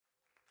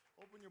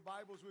Open your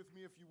Bibles with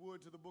me, if you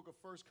would, to the book of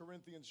 1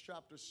 Corinthians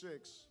chapter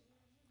 6.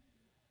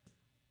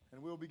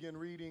 And we'll begin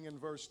reading in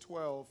verse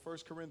 12. 1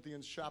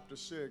 Corinthians chapter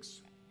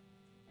 6.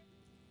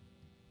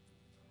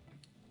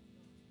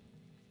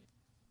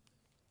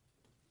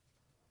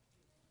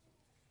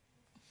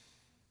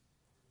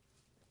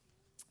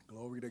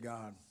 Glory to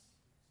God.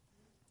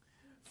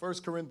 1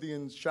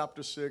 Corinthians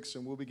chapter 6,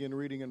 and we'll begin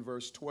reading in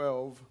verse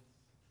 12.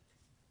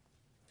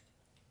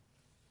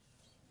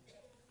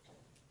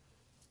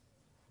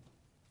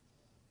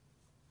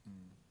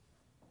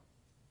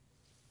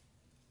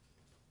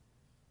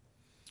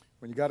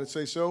 When you got it,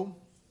 say so.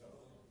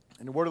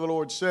 And the word of the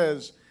Lord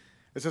says,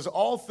 it says,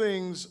 all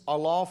things are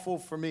lawful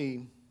for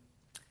me,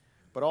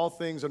 but all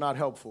things are not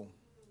helpful.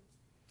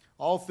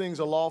 All things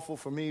are lawful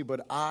for me,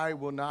 but I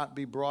will not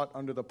be brought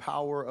under the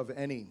power of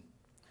any.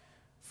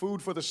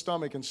 Food for the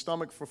stomach and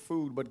stomach for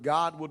food, but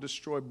God will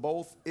destroy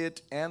both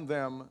it and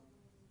them.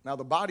 Now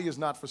the body is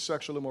not for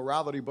sexual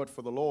immorality, but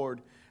for the Lord,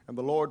 and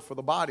the Lord for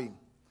the body.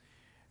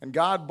 And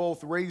God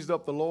both raised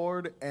up the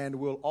Lord and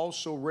will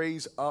also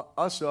raise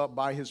us up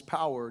by his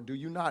power. Do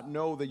you not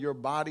know that your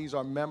bodies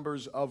are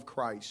members of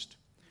Christ?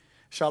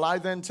 Shall I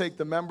then take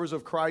the members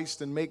of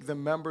Christ and make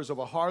them members of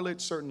a harlot?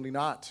 Certainly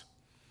not.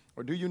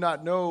 Or do you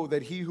not know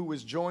that he who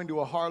is joined to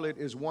a harlot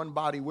is one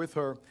body with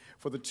her?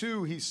 For the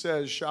two, he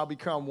says, shall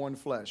become one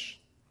flesh.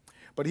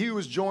 But he who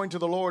is joined to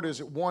the Lord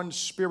is one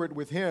spirit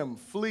with him.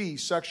 Flee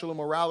sexual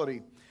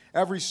immorality.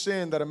 Every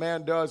sin that a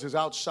man does is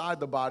outside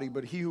the body,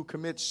 but he who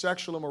commits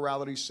sexual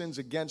immorality sins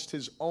against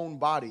his own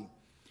body.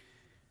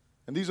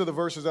 And these are the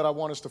verses that I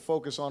want us to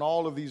focus on.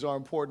 All of these are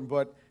important,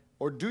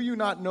 or do you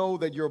not know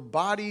that your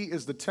body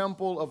is the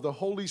temple of the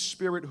Holy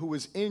Spirit who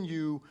is in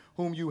you,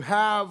 whom you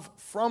have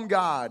from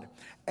God,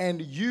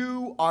 and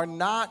you are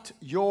not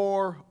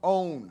your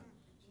own?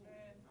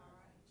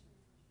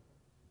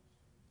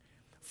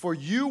 For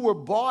you were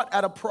bought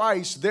at a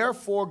price,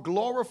 therefore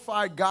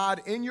glorify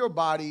God in your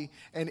body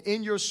and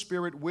in your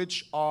spirit,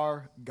 which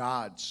are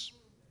God's.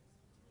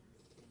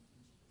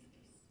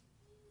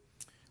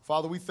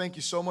 Father, we thank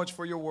you so much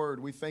for your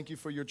word. We thank you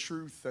for your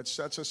truth that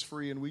sets us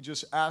free. And we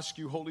just ask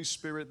you, Holy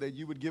Spirit, that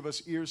you would give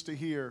us ears to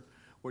hear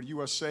what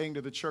you are saying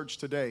to the church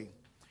today.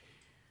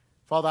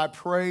 Father, I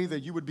pray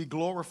that you would be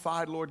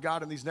glorified, Lord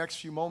God, in these next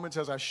few moments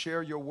as I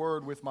share your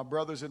word with my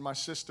brothers and my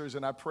sisters.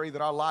 And I pray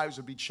that our lives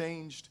would be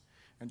changed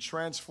and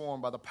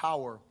transformed by the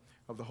power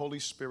of the Holy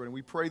Spirit. And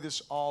we pray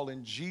this all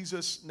in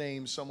Jesus'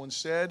 name. Someone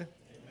said,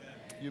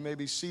 amen. You may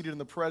be seated in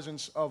the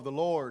presence of the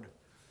Lord.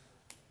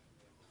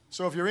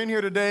 So if you're in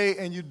here today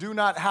and you do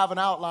not have an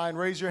outline,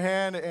 raise your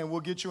hand and we'll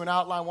get you an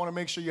outline. I want to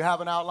make sure you have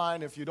an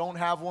outline. If you don't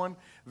have one,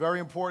 very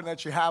important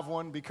that you have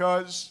one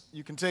because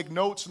you can take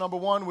notes, number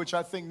one, which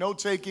I think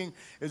note-taking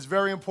is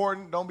very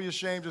important. Don't be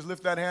ashamed. Just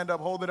lift that hand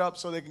up, hold it up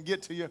so they can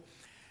get to you.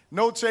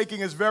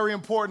 Note-taking is very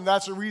important.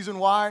 That's a reason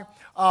why.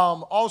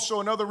 Also,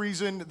 another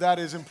reason that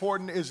is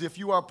important is if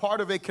you are part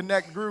of a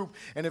Connect group,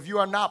 and if you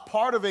are not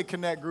part of a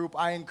Connect group,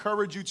 I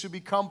encourage you to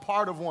become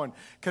part of one.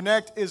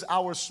 Connect is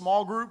our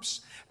small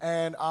groups,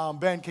 and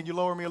Ben, can you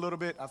lower me a little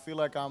bit? I feel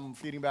like I'm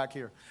feeding back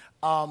here.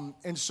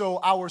 And so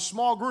our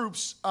small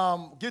groups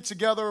get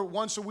together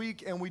once a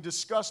week and we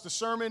discuss the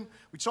sermon,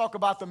 we talk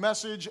about the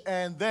message,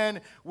 and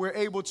then we're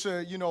able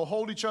to,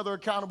 hold each other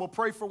accountable,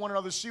 pray for one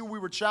another, see where we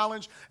were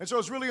challenged. And so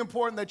it's really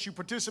important that you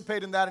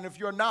participate in that. And if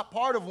you're not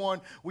part of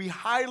one, we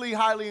highly,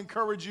 highly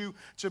encourage you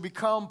to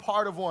become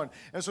part of one.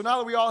 And so now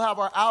that we all have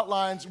our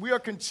outlines, we are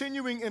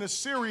continuing in a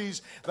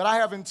series that I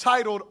have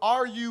entitled,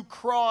 Are You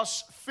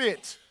Cross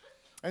Fit?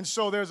 And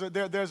so there's a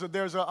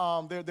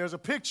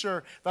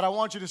picture that I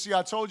want you to see.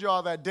 I told you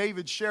all that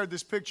David shared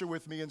this picture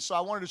with me, and so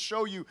I wanted to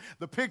show you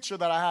the picture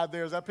that I have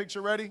there. Is that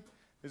picture ready?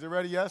 Is it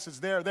ready? Yes, it's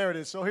there. There it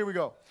is. So here we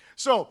go.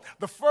 So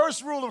the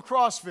first rule of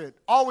CrossFit,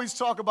 always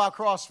talk about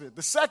CrossFit.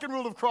 The second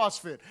rule of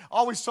CrossFit,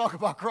 always talk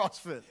about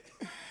CrossFit.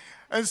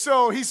 And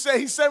so he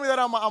sent me that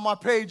on my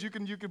page. You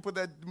can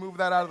move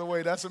that out of the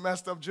way. That's a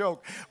messed up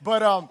joke.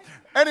 But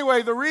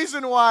anyway, the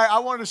reason why I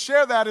wanted to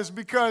share that is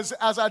because,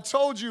 as I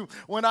told you,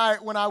 when I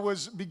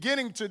was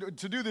beginning to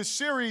do this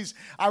series,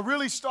 I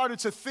really started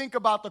to think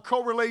about the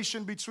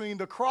correlation between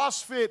the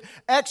CrossFit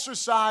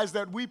exercise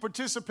that we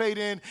participate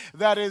in,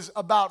 that is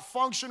about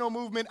functional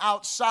movement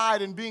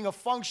outside and being a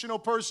functional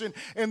person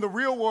in the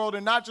real world,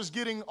 and not just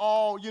getting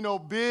all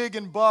big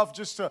and buff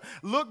just to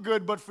look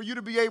good, but for you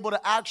to be able to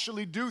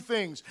actually do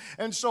things.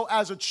 And so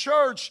as a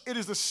church, it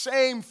is the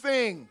same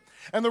thing.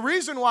 And the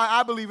reason why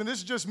I believe, and this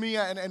is just me,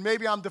 and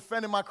maybe I'm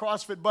defending my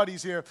CrossFit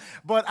buddies here,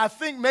 but I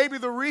think maybe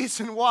the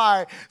reason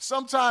why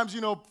sometimes,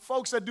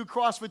 folks that do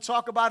CrossFit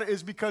talk about it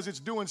is because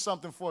it's doing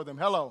something for them.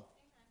 Hello.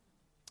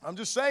 I'm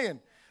just saying.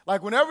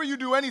 Like whenever you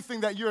do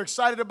anything that you're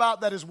excited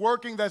about, that is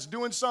working, that's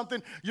doing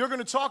something, you're going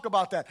to talk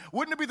about that.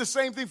 Wouldn't it be the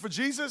same thing for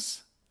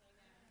Jesus?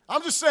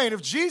 I'm just saying,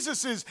 if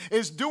Jesus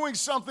is doing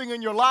something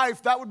in your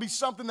life, that would be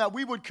something that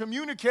we would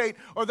communicate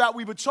or that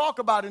we would talk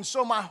about. And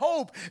so my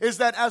hope is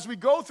that as we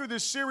go through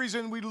this series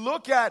and we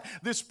look at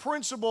this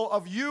principle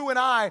of you and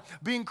I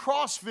being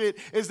CrossFit,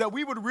 is that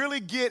we would really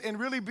get and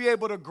really be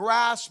able to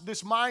grasp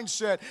this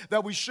mindset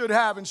that we should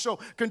have. And so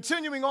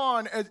continuing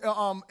on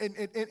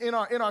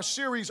in our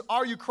series,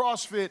 Are You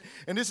CrossFit?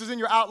 And this is in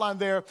your outline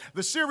there.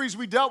 The series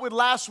we dealt with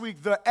last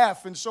week, the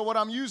F. And so what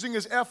I'm using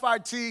is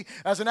FIT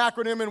as an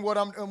acronym, and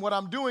what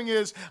I'm doing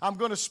is I'm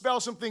going to spell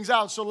some things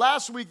out. So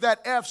last week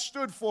that F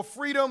stood for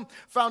freedom,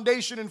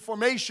 foundation, and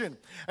formation.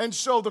 And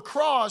so the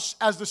cross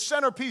as the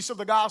centerpiece of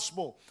the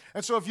gospel.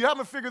 And so if you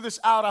haven't figured this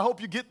out, I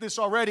hope you get this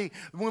already.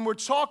 When we're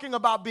talking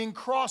about being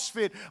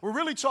CrossFit, we're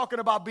really talking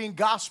about being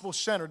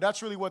gospel-centered.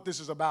 That's really what this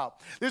is about.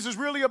 This is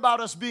really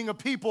about us being a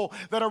people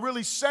that are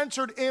really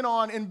centered in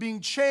on and being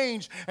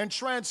changed and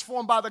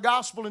transformed by the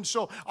gospel. And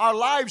so our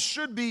lives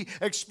should be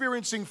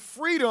experiencing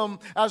freedom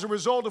as a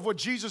result of what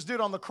Jesus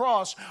did on the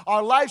cross.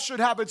 Our life should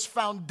have its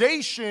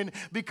foundation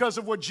because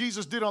of what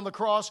Jesus did on the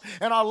cross.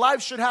 And our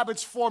life should have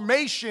its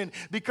formation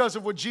because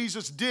of what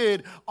Jesus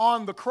did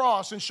on the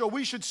cross. And so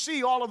we should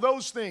see all of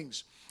those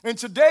things. And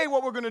today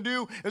what we're going to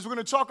do is we're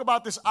going to talk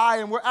about this I,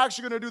 and we're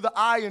actually going to do the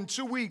I in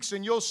 2 weeks,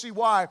 and you'll see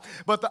why.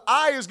 But the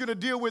I is going to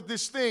deal with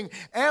this thing,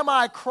 am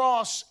I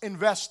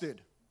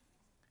cross-invested?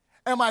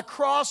 Am I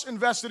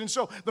cross-invested? And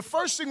so the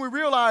first thing we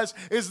realize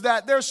is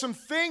that there's some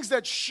things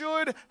that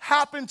should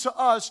happen to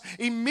us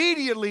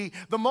immediately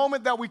the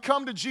moment that we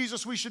come to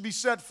Jesus. We should be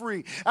set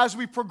free. As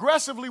we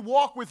progressively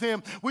walk with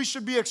Him, we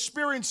should be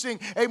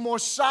experiencing a more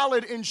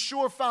solid and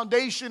sure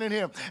foundation in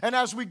Him. And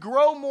as we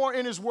grow more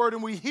in His Word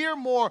and we hear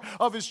more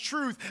of His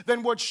truth,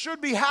 then what should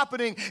be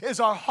happening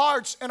is our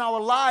hearts and our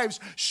lives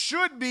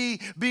should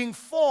be being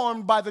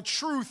formed by the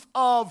truth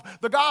of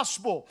the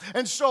gospel.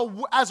 And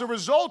so as a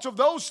result of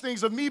those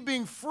things, of me being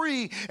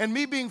free and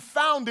me being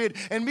founded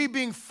and me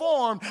being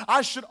formed,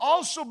 I should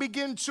also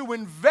begin to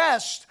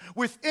invest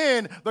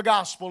within the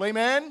gospel.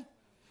 Amen?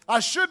 I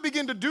should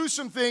begin to do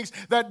some things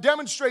that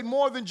demonstrate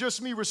more than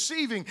just me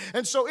receiving.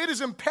 And so it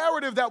is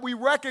imperative that we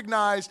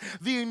recognize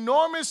the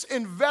enormous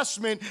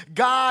investment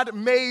God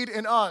made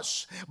in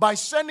us by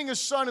sending His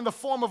Son in the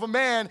form of a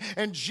man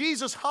and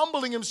Jesus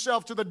humbling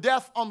Himself to the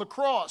death on the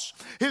cross.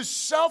 His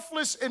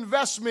selfless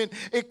investment,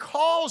 it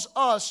calls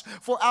us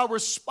for our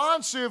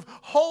responsive,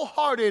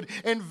 wholehearted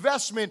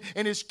investment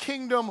in His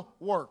kingdom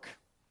work.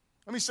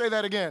 Let me say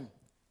that again.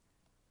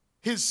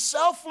 His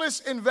selfless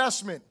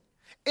investment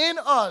in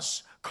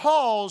us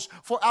calls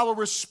for our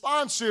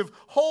responsive,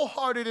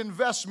 wholehearted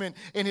investment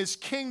in His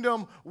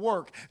kingdom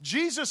work.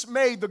 Jesus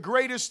made the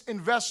greatest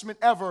investment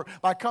ever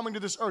by coming to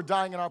this earth,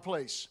 dying in our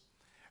place.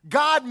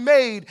 God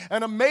made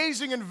an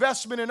amazing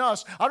investment in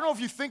us. I don't know if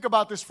you think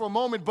about this for a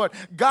moment, but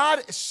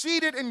God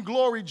seated in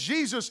glory,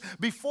 Jesus,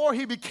 before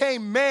He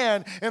became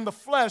man in the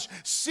flesh,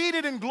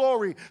 seated in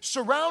glory,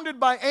 surrounded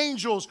by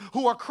angels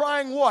who are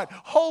crying what?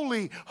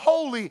 Holy,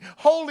 holy,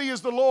 holy is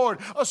the Lord,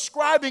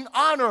 ascribing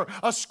honor,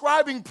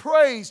 ascribing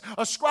praise,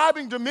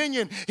 ascribing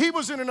dominion. He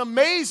was in an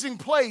amazing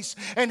place,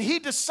 and He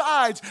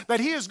decides that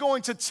He is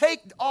going to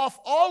take off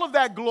all of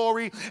that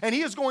glory, and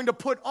He is going to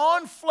put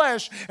on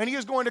flesh, and He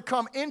is going to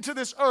come into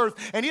this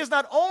earth, and He is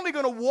not only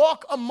going to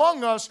walk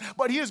among us,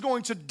 but He is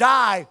going to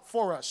die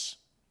for us.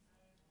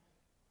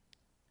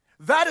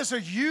 That is a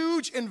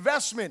huge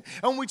investment.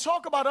 And when we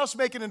talk about us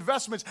making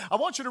investments, I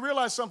want you to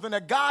realize something,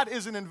 that God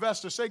is an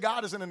investor. Say,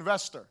 God is an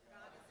investor.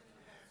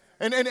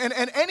 And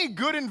any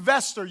good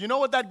investor, you know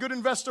what that good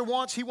investor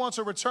wants? He wants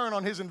a return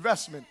on his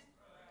investment.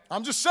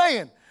 I'm just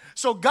saying.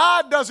 So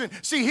God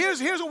doesn't, see,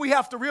 here's what we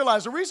have to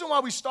realize. The reason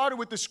why we started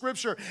with the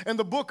scripture in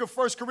the book of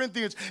 1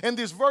 Corinthians, in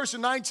this verse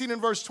in 19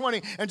 and verse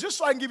 20, and just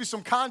so I can give you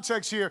some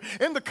context here,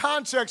 in the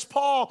context,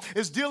 Paul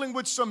is dealing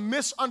with some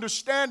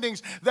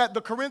misunderstandings that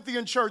the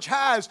Corinthian church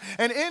has,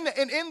 and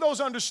in those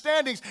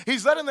understandings,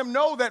 he's letting them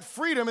know that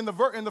freedom, in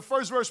the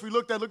first verse we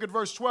look at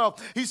verse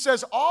 12, he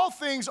says, all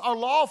things are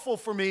lawful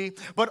for me,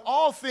 but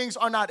all things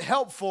are not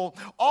helpful.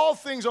 All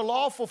things are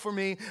lawful for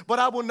me, but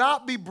I will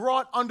not be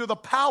brought under the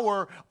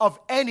power of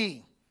any.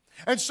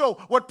 And so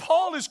what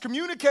Paul is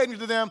communicating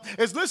to them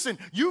is, listen,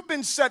 you've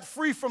been set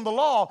free from the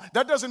law.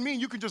 That doesn't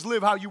mean you can just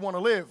live how you want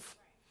to live.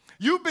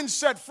 You've been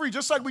set free,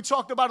 just like we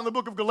talked about in the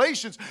book of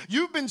Galatians.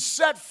 You've been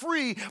set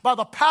free by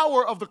the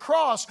power of the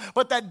cross,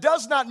 but that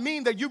does not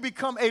mean that you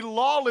become a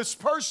lawless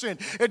person.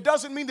 It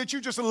doesn't mean that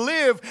you just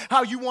live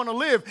how you want to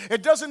live.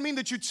 It doesn't mean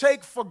that you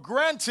take for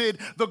granted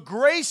the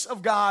grace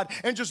of God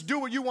and just do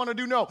what you want to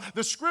do. No,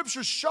 the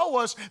scriptures show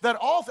us that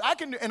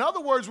in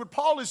other words, what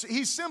Paul is,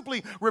 he's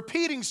simply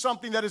repeating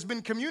something that has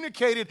been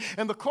communicated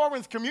in the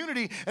Corinth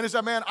community, and is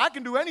that, man, I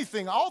can do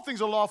anything. All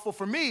things are lawful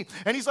for me.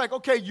 And he's like,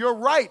 okay, you're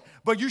right,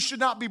 but you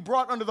should not be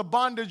brought under the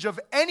bondage of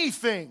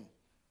anything.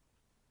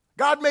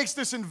 God makes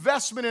this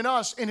investment in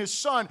us, in His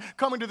Son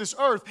coming to this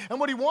earth. And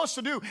what He wants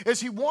to do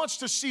is He wants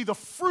to see the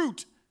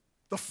fruit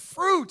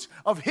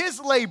of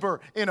His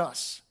labor in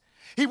us.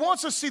 He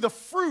wants us to see the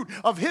fruit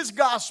of His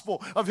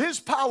gospel, of His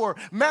power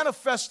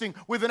manifesting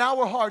within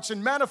our hearts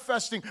and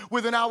manifesting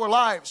within our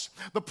lives.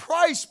 The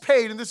price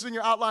paid, and this is in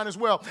your outline as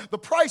well, the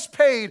price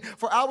paid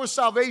for our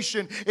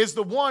salvation is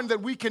the one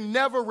that we can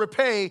never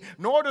repay,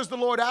 nor does the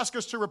Lord ask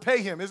us to repay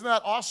Him. Isn't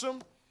that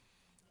awesome?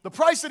 The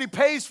price that He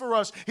pays for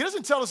us, He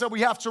doesn't tell us that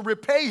we have to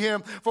repay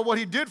Him for what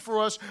He did for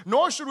us,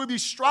 nor should we be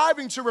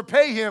striving to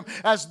repay Him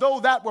as though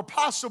that were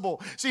possible.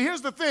 See,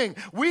 here's the thing.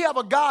 We have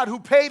a God who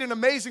paid an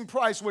amazing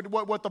price.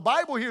 What the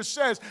Bible here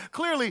says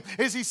clearly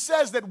is He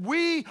says that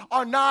we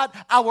are not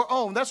our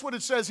own. That's what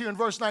it says here in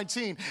verse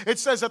 19. It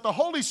says that the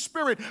Holy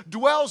Spirit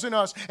dwells in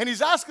us, and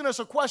He's asking us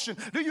a question.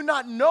 Do you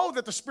not know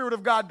that the Spirit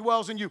of God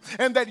dwells in you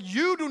and that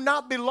you do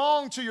not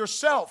belong to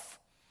yourself?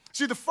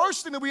 See, the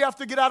first thing that we have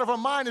to get out of our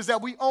mind is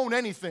that we own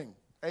anything.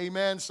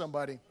 Amen,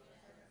 somebody.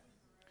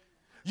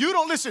 You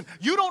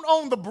don't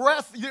own the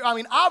breath.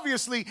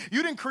 Obviously,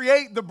 you didn't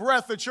create the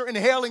breath that you're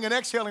inhaling and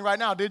exhaling right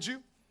now, did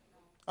you?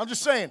 I'm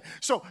just saying.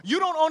 So you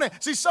don't own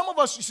it. See, some of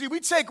us, we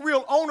take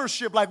real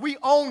ownership, like we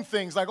own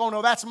things, like, oh,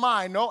 no, that's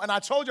mine. No, and I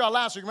told y'all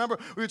last week, remember,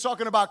 we were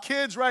talking about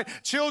kids, right?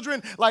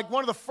 Children, like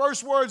one of the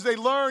first words they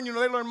learn,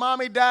 they learn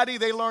mommy, daddy,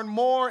 they learn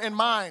more and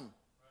mine.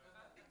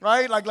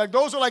 Right? Like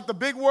those are like the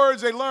big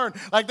words they learn.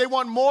 Like they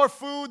want more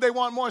food, they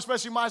want more,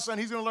 especially my son.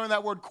 He's going to learn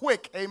that word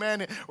quick.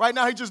 Amen. Right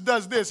now he just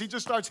does this. He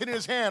just starts hitting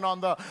his hand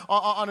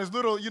on his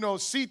little,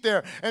 seat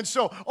there. And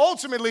so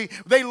ultimately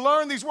they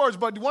learn these words.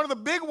 But one of the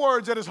big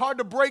words that is hard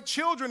to break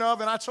children of,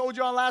 and I told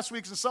y'all last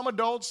week, and some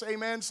adults,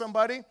 amen,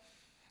 somebody,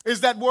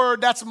 is that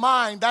word, that's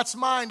mine, that's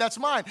mine, that's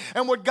mine.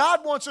 And what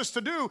God wants us to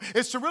do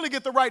is to really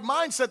get the right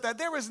mindset that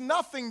there is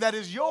nothing that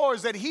is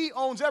yours, that He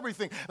owns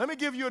everything. Let me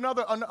give you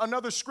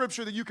another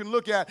scripture that you can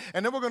look at,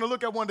 and then we're going to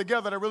look at one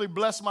together that really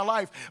blessed my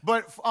life.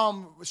 But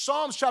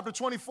Psalms chapter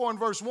 24 and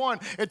verse 1,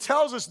 it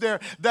tells us there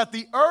that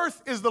the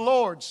earth is the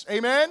Lord's.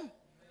 Amen?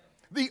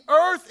 The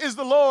earth is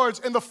the Lord's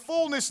and the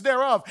fullness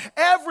thereof.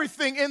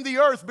 Everything in the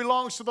earth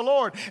belongs to the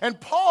Lord. And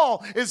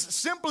Paul is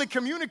simply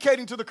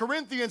communicating to the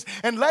Corinthians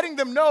and letting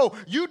them know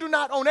you do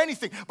not own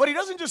anything. But he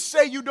doesn't just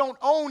say you don't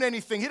own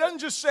anything. He doesn't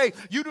just say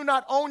you do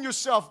not own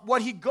yourself.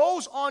 What he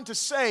goes on to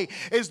say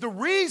is the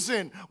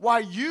reason why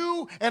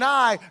you and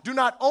I do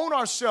not own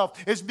ourselves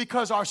is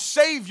because our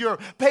Savior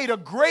paid a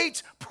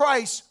great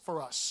price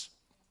for us.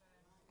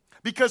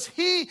 Because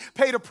He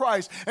paid a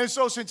price. And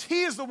so since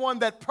He is the one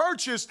that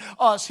purchased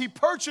us, He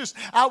purchased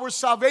our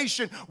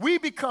salvation, we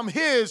become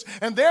His.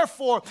 And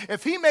therefore,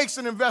 if He makes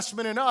an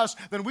investment in us,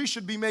 then we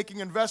should be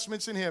making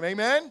investments in Him.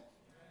 Amen?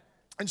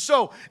 And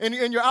so,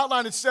 in your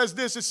outline, it says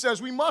this. It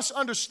says, we must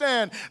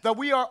understand that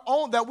we are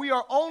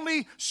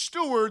only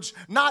stewards,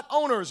 not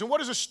owners. And what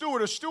is a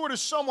steward? A steward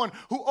is someone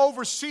who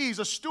oversees.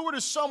 A steward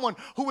is someone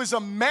who is a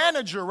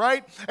manager,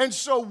 right? And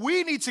so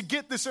we need to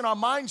get this in our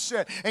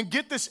mindset and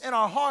get this in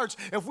our hearts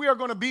if we are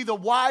going to be the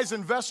wise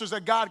investors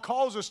that God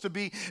calls us to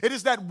be. It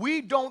is that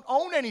we don't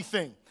own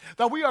anything.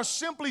 That we are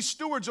simply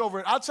stewards over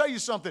it. I'll tell you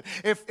something.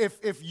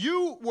 If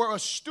you were a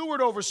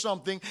steward over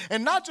something,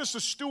 and not just a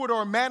steward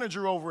or a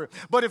manager over it,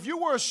 but if you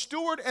were a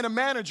steward and a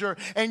manager,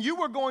 and you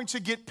were going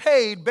to get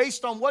paid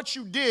based on what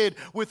you did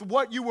with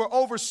what you were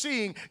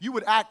overseeing, you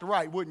would act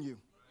right, wouldn't you?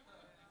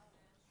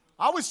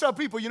 I always tell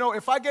people,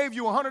 if I gave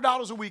you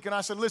 $100 a week and I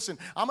said, listen,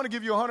 I'm going to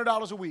give you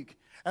 $100 a week.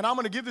 And I'm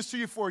going to give this to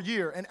you for a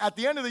year. And at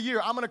the end of the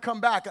year, I'm going to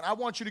come back and I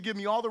want you to give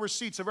me all the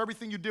receipts of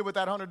everything you did with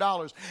that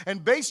 $100.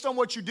 And based on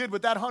what you did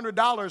with that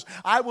 $100,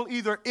 I will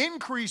either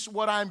increase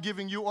what I'm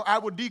giving you or I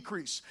will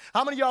decrease.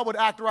 How many of y'all would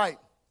act right?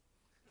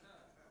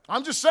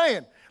 I'm just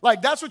saying.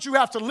 Like, that's what you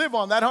have to live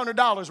on, that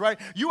 $100, right?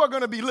 You are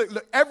going to be,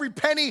 look, every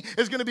penny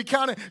is going to be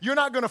counted. You're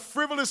not going to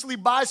frivolously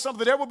buy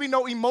something. There will be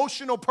no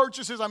emotional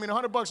purchases. I mean,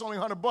 $100, only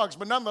 $100,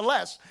 but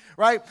nonetheless,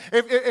 right?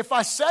 If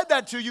I said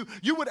that to you,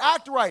 you would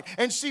act right.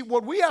 And see,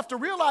 what we have to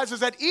realize is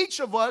that each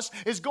of us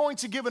is going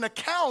to give an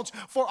account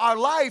for our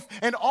life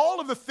and all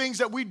of the things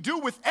that we do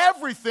with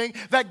everything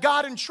that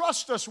God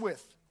entrusts us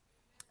with.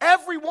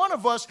 Every one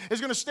of us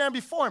is going to stand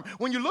before Him.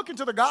 When you look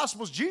into the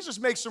Gospels, Jesus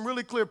makes some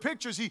really clear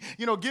pictures. He,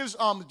 gives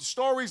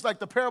stories like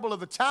the parable of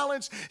the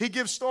talents. He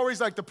gives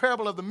stories like the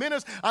parable of the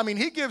minas. I mean,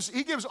 he gives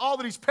all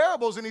of these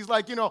parables, and he's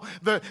like,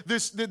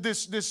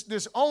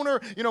 this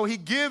owner, he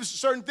gives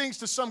certain things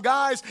to some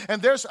guys,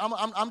 and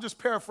I'm just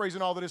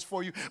paraphrasing all of this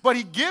for you, but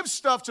he gives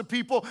stuff to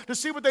people to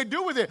see what they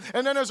do with it.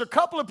 And then there's a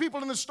couple of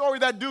people in the story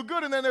that do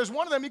good, and then there's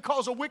one of them he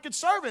calls a wicked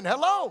servant.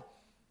 Hello.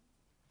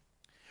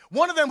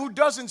 One of them who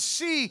doesn't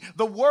see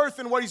the worth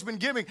in what he's been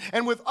giving.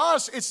 And with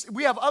us,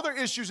 we have other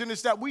issues, and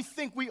it's that we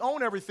think we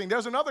own everything.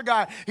 There's another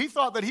guy, he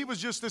thought that he was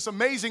just this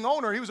amazing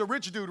owner. He was a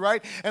rich dude,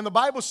 right? And the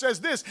Bible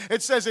says this.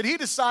 It says that he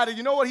decided,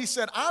 you know what? He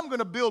said, I'm going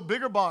to build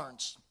bigger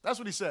barns. That's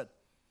what he said.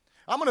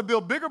 I'm going to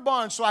build bigger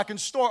barns so I can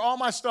store all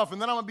my stuff, and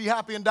then I'm going to be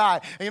happy and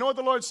die. And you know what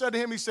the Lord said to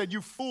him? He said,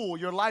 you fool,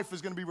 your life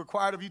is going to be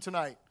required of you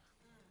tonight.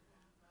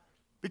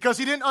 Because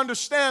he didn't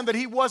understand that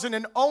he wasn't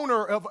an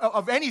owner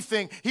of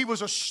anything. He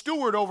was a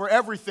steward over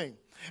everything.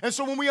 And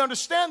so when we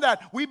understand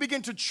that, we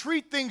begin to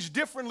treat things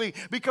differently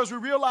because we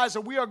realize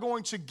that we are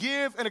going to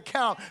give an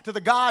account to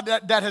the God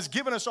that has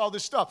given us all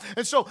this stuff.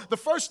 And so the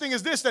first thing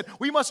is this, that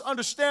we must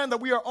understand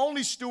that we are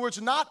only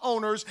stewards, not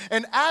owners.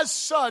 And as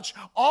such,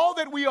 all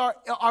that we are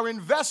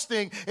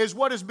investing is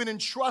what has been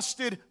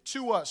entrusted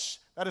to us.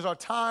 That is our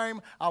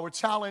time, our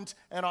talent,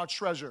 and our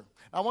treasure.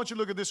 I want you to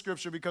look at this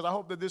scripture because I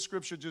hope that this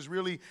scripture just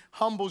really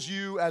humbles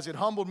you as it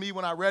humbled me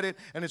when I read it.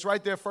 And it's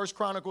right there, 1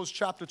 Chronicles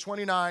chapter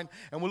 29.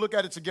 And we'll look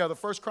at it together.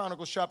 1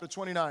 Chronicles chapter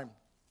 29.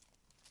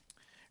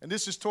 And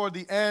this is toward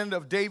the end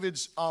of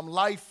David's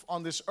life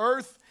on this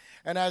earth.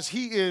 And as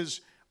he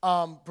is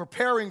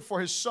preparing for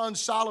his son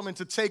Solomon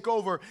to take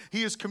over,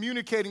 he is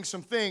communicating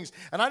some things.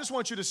 And I just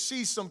want you to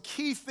see some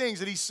key things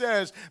that he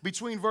says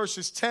between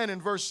verses 10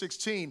 and verse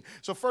 16.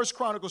 So 1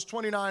 Chronicles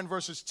 29,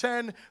 verses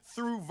 10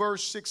 through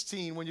verse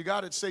 16. When you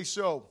got it, say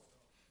so.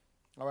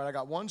 All right, I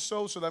got one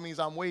so that means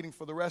I'm waiting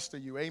for the rest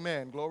of you.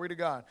 Amen. Glory to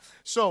God.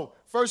 So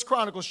 1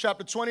 Chronicles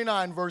chapter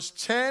 29, verse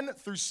 10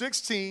 through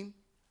 16.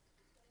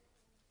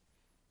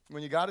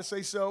 When you got it,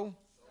 say so.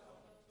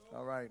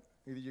 All right.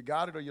 Either you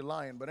got it or you're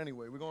lying. But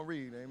anyway, we're going to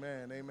read.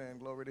 Amen. Amen.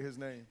 Glory to his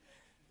name.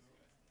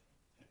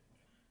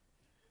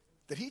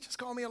 Did he just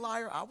call me a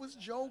liar? I was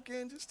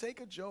joking. Just take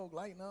a joke.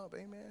 Lighten up.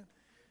 Amen.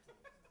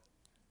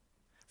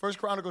 1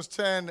 Chronicles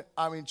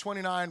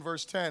 29,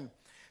 verse 10. It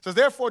says,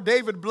 therefore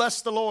David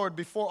blessed the Lord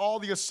before all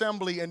the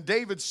assembly. And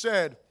David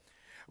said,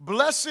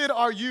 blessed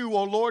are you,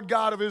 O Lord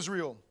God of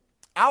Israel,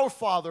 our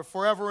Father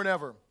forever and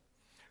ever.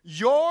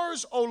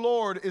 Yours, O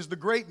Lord, is the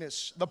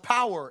greatness, the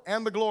power,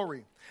 and the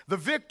glory, the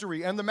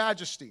victory and the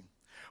majesty.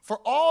 For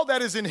all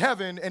that is in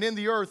heaven and in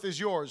the earth is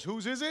yours.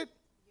 Whose is it?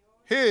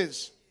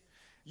 His.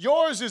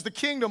 Yours is the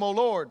kingdom, O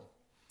Lord,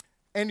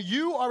 and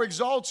you are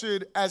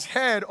exalted as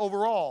head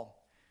over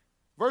all.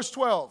 Verse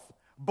 12,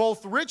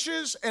 both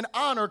riches and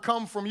honor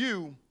come from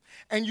you,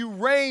 and you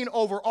reign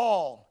over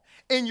all.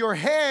 In your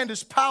hand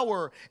is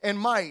power and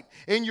might.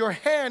 In your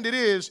hand it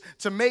is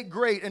to make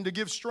great and to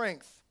give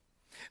strength.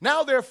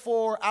 Now,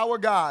 therefore, our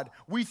God,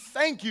 we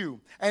thank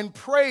you and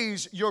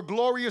praise your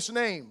glorious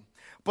name.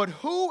 But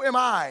who am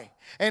I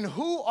and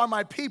who are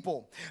my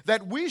people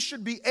that we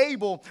should be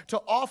able to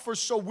offer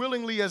so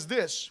willingly as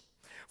this?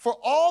 For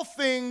all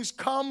things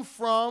come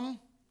from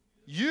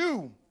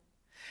you,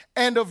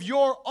 and of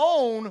your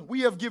own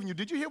we have given you.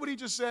 Did you hear what he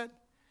just said?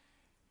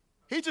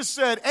 He just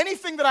said,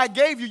 anything that I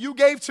gave you, you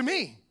gave to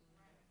me.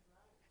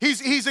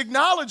 He's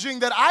acknowledging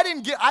that I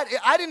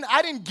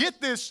didn't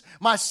get this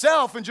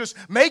myself and just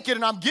make it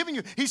and I'm giving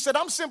you. He said,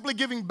 I'm simply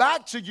giving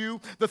back to you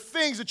the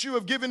things that you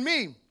have given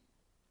me.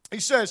 He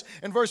says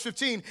in verse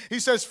 15, he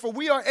says, for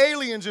we are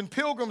aliens and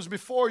pilgrims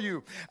before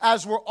you,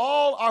 as were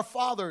all our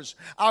fathers.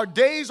 Our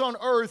days on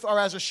earth are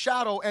as a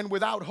shadow and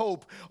without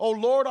hope. O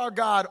Lord our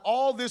God,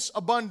 all this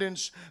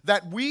abundance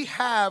that we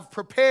have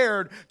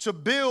prepared to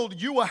build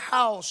you a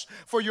house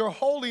for your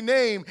holy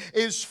name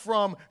is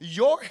from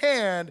your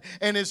hand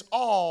and is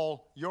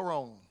all your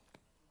own.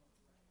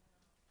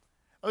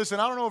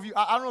 Listen, I don't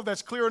know if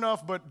that's clear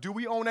enough, but do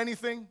we own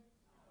anything?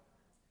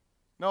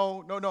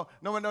 No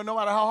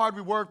matter how hard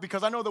we work,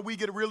 because I know that we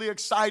get really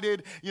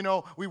excited,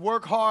 we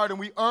work hard and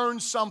we earn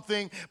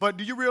something, but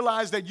do you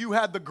realize that you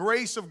had the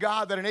grace of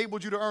God that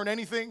enabled you to earn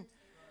anything?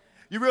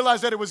 You realize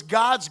that it was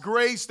God's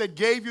grace that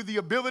gave you the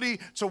ability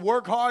to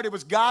work hard. It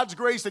was God's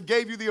grace that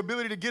gave you the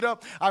ability to get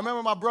up. I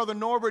remember my brother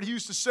Norbert, he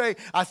used to say,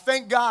 I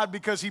thank God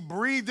because he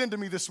breathed into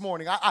me this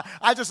morning.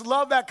 I just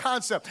love that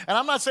concept. And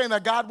I'm not saying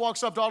that God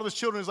walks up to all of his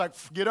children and is like,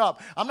 get up.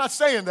 I'm not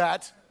saying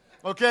that.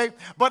 Okay?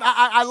 But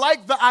I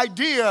like the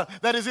idea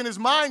that is in his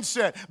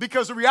mindset,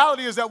 because the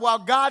reality is that while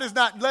God is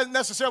not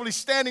necessarily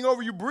standing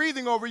over you,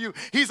 breathing over you,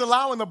 he's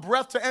allowing the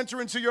breath to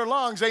enter into your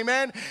lungs.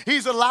 Amen?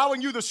 He's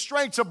allowing you the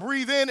strength to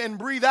breathe in and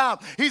breathe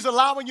out. He's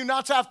allowing you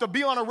not to have to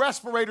be on a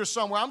respirator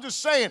somewhere. I'm just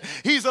saying,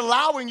 he's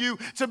allowing you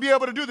to be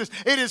able to do this.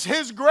 It is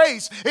his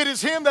grace. It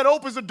is him that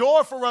opens the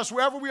door for us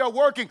wherever we are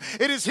working.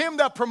 It is him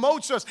that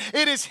promotes us.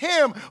 It is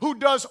him who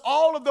does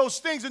all of those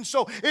things. And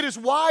so it is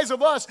wise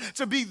of us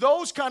to be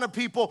those kind of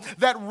people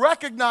that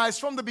recognize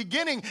from the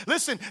beginning,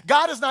 listen,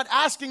 God is not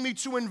asking me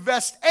to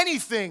invest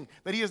anything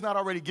that he has not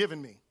already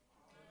given me.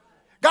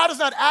 God is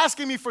not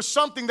asking me for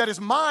something that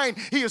is mine.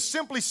 He is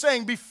simply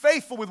saying, be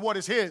faithful with what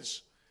is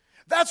his.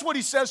 That's what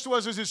he says to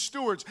us as his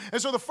stewards. And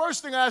so the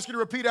first thing I ask you to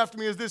repeat after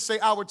me is this: say,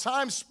 our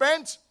time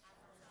spent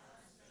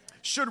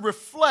should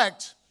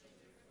reflect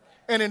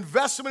an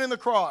investment in the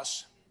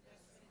cross.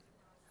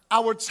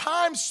 Our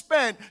time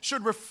spent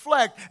should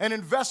reflect an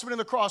investment in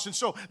the cross. And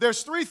so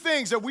there's three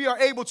things that we are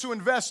able to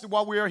invest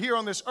while we are here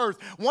on this earth.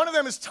 One of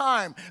them is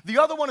time. The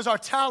other one is our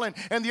talent.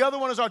 And the other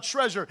one is our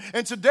treasure.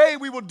 And today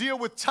we will deal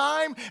with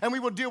time and we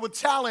will deal with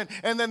talent.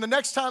 And then the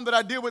next time that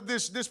I deal with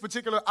this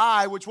particular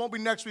I, which won't be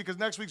next week because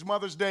next week's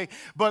Mother's Day,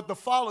 but the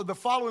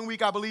following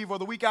week, I believe, or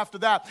the week after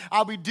that,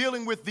 I'll be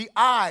dealing with the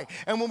I.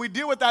 And when we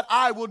deal with that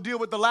I, we'll deal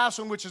with the last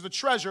one, which is the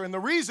treasure. And the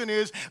reason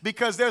is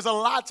because there's a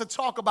lot to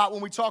talk about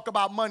when we talk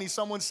about money.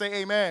 Someone say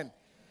amen.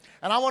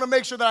 And I want to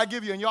make sure that I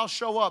give you, and y'all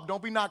show up.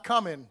 Don't be not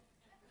coming.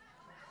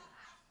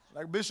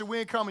 Like, Bishop, we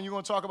ain't coming. You're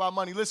going to talk about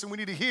money. Listen, we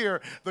need to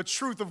hear the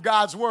truth of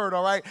God's word,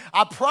 all right?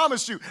 I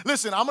promise you.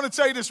 Listen, I'm going to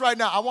tell you this right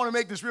now. I want to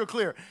make this real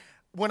clear.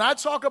 When I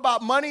talk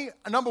about money,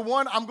 number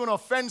one, I'm going to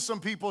offend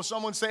some people.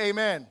 Someone say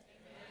amen.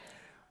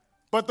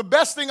 But the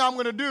best thing I'm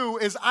going to do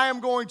is I am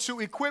going to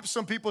equip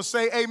some people.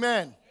 Say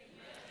amen.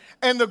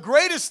 And the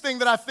greatest thing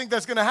that I think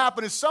that's going to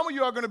happen is some of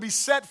you are going to be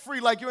set free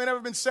like you ain't ever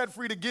been set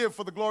free to give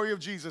for the glory of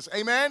Jesus.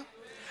 Amen?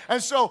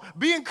 And so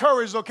be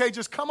encouraged, okay?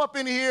 Just come up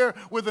in here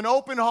with an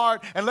open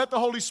heart and let the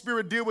Holy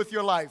Spirit deal with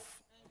your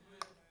life.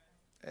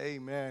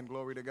 Amen.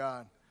 Glory to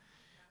God.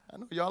 I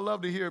know y'all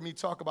love to hear me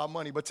talk about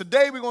money, but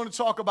today we're going to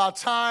talk about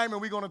time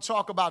and we're going to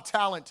talk about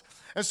talent.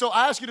 And so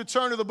I ask you to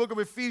turn to the book of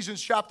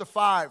Ephesians chapter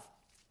 5.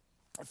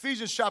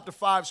 Ephesians chapter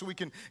 5, so we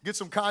can get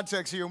some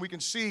context here and we can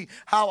see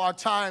how our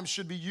time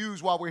should be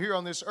used while we're here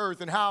on this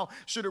earth and how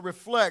should it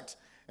reflect.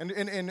 And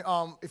in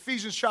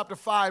Ephesians chapter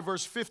 5,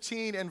 verse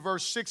 15 and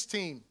verse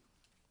 16.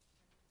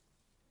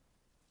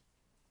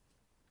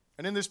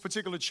 And in this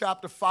particular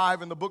chapter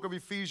 5 in the book of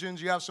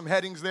Ephesians, you have some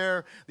headings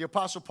there. The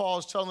Apostle Paul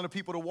is telling the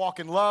people to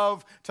walk in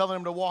love, telling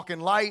them to walk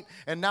in light,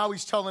 and now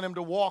he's telling them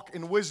to walk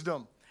in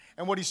wisdom.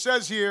 And what he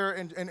says here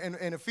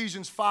in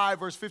Ephesians 5,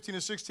 verse 15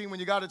 and 16,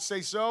 when you got it,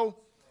 say so.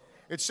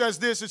 It says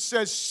this, it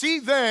says, see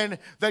then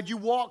that you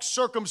walk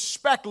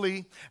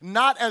circumspectly,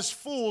 not as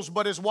fools,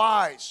 but as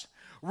wise,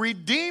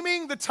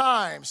 redeeming the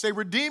time. Say,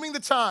 redeeming the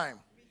time.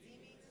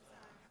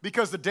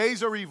 Because the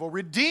days are evil.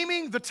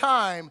 Redeeming the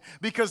time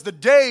because the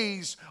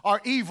days are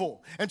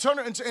evil. And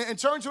turn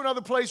to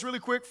another place really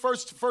quick.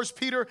 First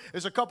Peter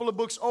is a couple of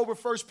books over.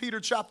 1 Peter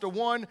chapter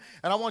 1.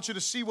 And I want you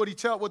to see what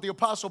the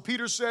Apostle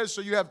Peter says.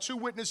 So you have two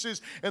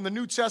witnesses in the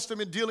New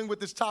Testament dealing with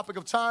this topic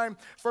of time.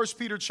 1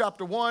 Peter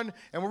chapter 1.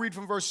 And we'll read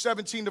from verse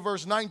 17 to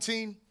verse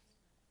 19.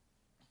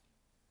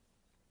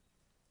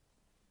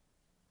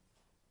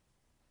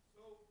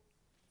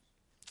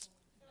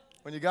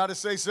 When you got to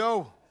say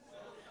so.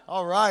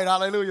 All right,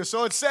 hallelujah.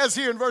 So it says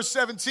here in verse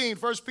 17,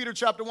 1 Peter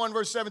chapter 1,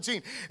 verse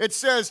 17, it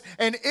says,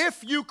 and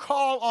if you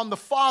call on the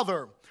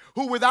Father,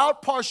 who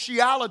without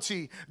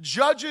partiality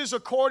judges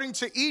according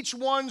to each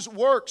one's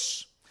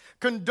works,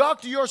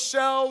 conduct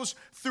yourselves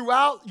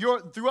throughout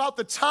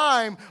the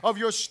time of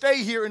your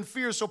stay here in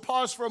fear. So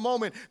pause for a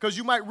moment because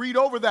you might read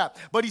over that.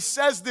 But he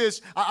says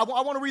this, I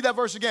want to read that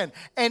verse again.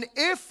 And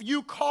if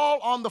you call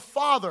on the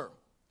Father,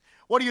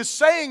 what he is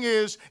saying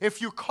is,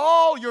 if you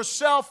call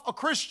yourself a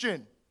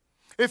Christian,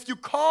 if you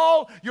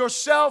call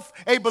yourself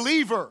a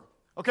believer,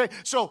 okay?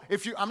 So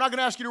I'm not going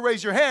to ask you to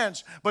raise your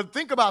hands, but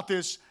think about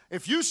this.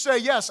 If you say,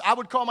 yes, I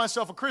would call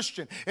myself a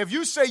Christian. If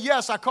you say,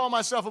 yes, I call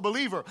myself a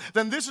believer,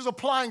 then this is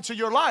applying to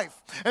your life.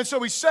 And so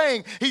he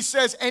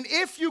says, and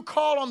if you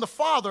call on the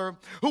Father,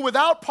 who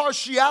without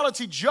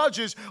partiality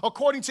judges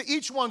according to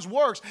each one's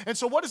works. And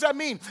so what does that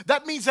mean?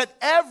 That means that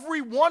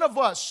every one of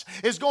us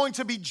is going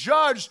to be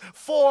judged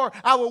for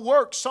our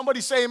works.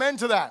 Somebody say amen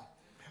to that.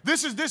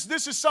 This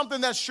is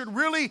something that should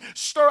really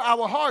stir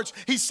our hearts.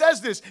 He says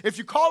this, if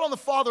you call on the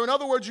Father, in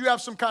other words, you have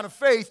some kind of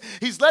faith,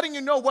 he's letting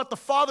you know what the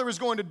Father is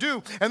going to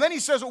do. And then he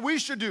says what we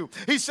should do.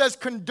 He says,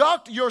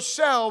 conduct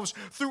yourselves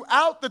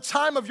throughout the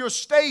time of your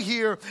stay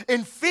here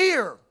in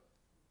fear.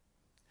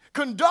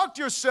 Conduct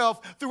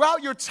yourself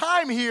throughout your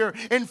time here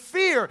in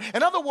fear.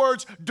 In other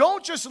words,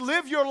 don't just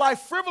live your life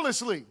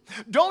frivolously.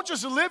 Don't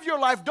just live your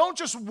life. Don't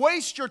just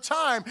waste your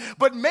time,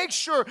 but make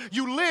sure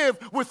you live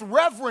with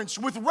reverence,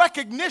 with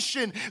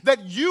recognition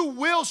that you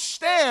will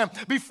stand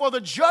before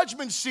the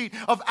judgment seat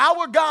of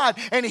our God,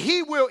 and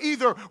he will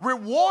either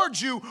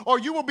reward you or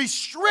you will be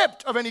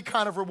stripped of any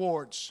kind of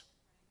rewards.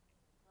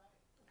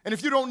 And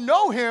if you don't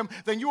know him,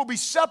 then you will be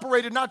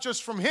separated not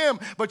just from him,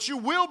 but you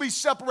will be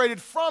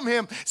separated from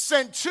him,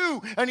 sent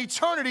to an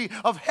eternity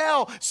of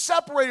hell,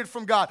 separated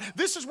from God.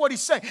 This is what he's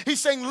saying. He's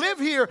saying, live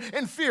here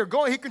in fear.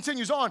 He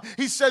continues on.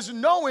 He says,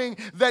 knowing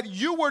that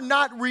you were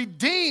not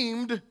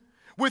redeemed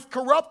with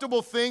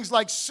corruptible things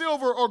like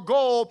silver or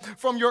gold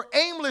from your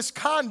aimless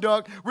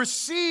conduct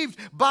received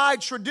by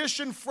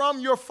tradition from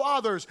your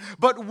fathers,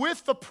 but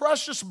with the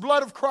precious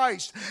blood of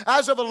Christ,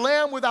 as of a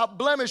lamb without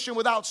blemish and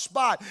without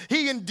spot.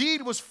 He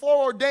indeed was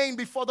foreordained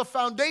before the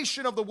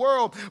foundation of the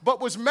world,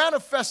 but was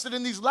manifested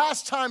in these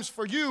last times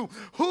for you,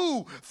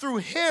 who through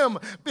him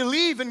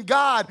believe in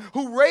God,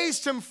 who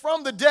raised him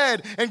from the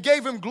dead and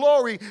gave him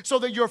glory, so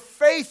that your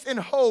faith and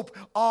hope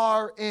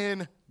are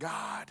in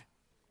God.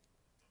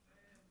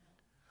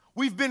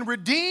 We've been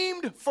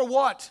redeemed for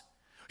what?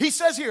 He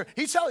says here,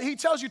 he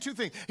tells you two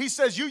things. He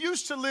says you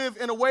used to live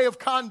in a way of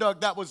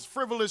conduct that was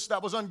frivolous,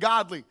 that was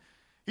ungodly.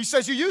 He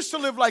says you used to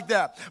live like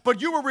that, but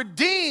you were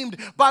redeemed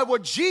by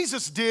what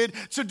Jesus did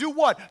to do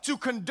what? To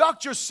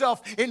conduct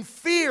yourself in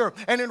fear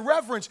and in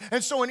reverence.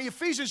 And so in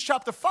Ephesians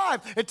chapter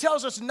 5, it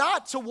tells us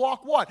not to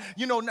walk what?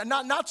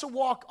 Not to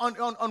walk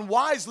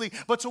unwisely,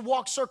 but to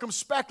walk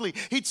circumspectly.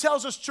 He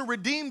tells us to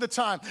redeem the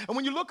time. And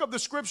when you look up the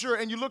scripture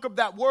and you look up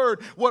that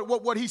word,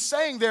 what he's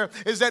saying there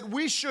is that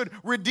we should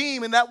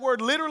redeem, and that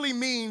word literally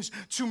means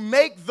to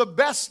make the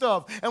best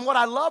of. And what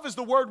I love is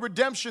the word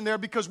redemption there,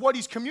 because what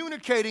he's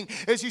communicating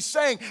is he's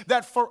saying,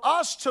 that for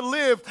us to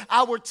live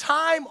our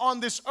time on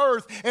this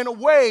earth in a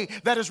way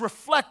that is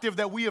reflective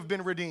that we have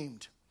been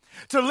redeemed.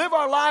 To live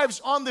our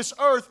lives on this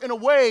earth in a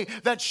way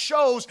that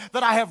shows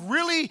that I have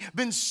really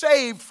been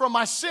saved from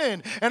my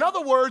sin. In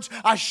other words,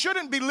 I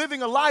shouldn't be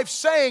living a life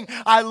saying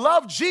I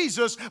love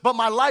Jesus, but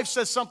my life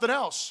says something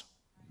else.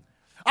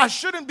 I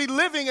shouldn't be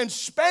living and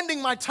spending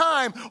my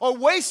time or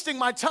wasting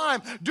my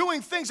time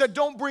doing things that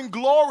don't bring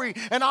glory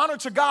and honor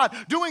to God,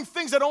 doing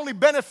things that only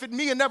benefit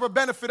me and never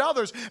benefit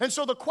others. And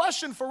so the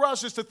question for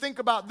us is to think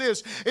about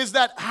this, is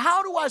that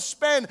how do I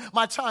spend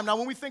my time? Now,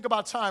 when we think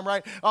about time,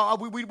 right,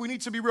 we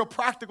need to be real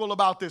practical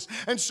about this.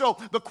 And so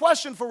the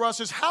question for us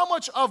is how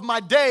much of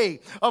my day,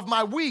 of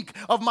my week,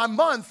 of my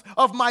month,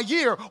 of my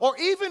year, or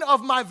even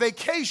of my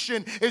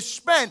vacation is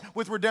spent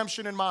with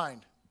redemption in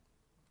mind?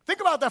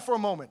 Think about that for a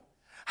moment.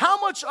 How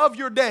much of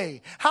your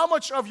day, how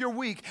much of your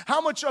week,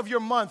 how much of your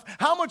month,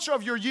 how much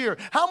of your year,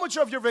 how much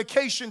of your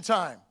vacation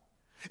time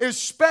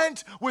is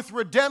spent with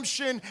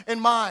redemption in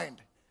mind?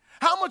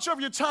 How much of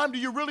your time do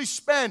you really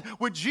spend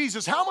with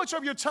Jesus? How much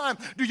of your time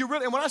do you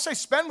really, and when I say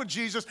spend with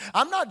Jesus,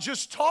 I'm not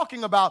just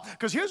talking about,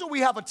 because here's what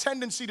we have a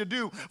tendency to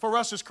do for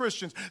us as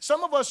Christians.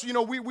 Some of us,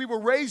 we were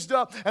raised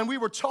up and we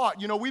were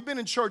taught, we've been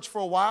in church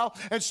for a while,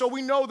 and so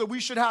we know that we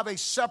should have a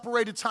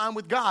separated time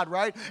with God,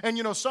 right? And,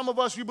 some of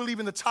us, we believe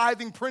in the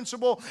tithing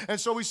principle,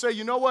 and so we say,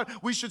 you know what,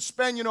 we should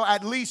spend,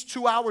 at least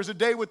 2 hours a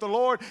day with the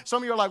Lord.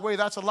 Some of you are like, wait,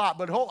 that's a lot,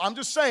 but I'm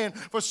just saying,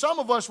 for some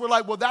of us, we're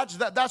like, well,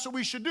 that's what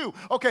we should do.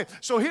 Okay,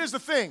 so here's the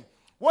thing.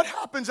 What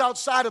happens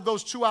outside of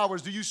those 2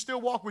 hours? Do you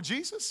still walk with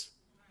Jesus?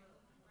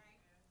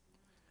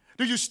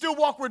 Do you still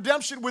walk with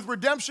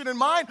redemption in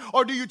mind?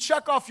 Or do you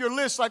check off your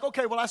list like,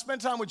 okay, well, I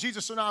spent time with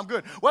Jesus, so now I'm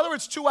good. Whether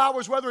it's 2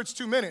 hours, whether it's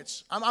 2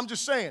 minutes. I'm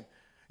just saying.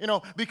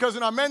 Because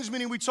in our men's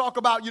meeting, we talk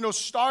about,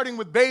 starting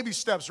with baby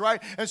steps,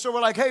 right? And so we're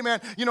like, hey,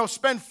 man,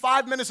 spend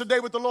 5 minutes a day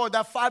with the Lord.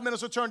 That 5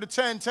 minutes will turn to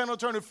 10, 10 will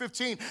turn to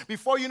 15.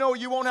 Before you know it,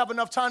 you won't have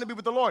enough time to be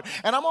with the Lord.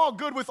 And I'm all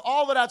good with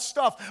all of that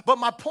stuff. But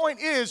my point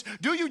is,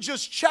 do you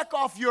just check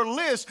off your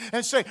list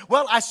and say,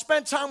 well, I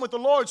spent time with the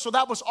Lord, so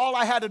that was all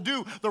I had to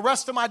do. The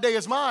rest of my day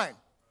is mine.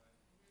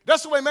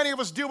 That's the way many of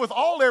us deal with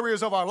all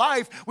areas of our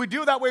life. We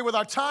deal that way with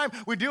our time.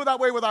 We deal that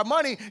way with our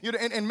money. In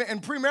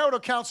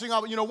premarital counseling,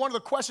 one of the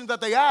questions that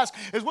they ask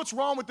is, what's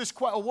wrong with this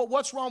quote?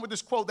 What's wrong with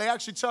this quote? They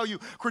actually tell you,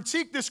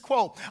 critique this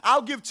quote.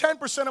 I'll give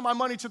 10% of my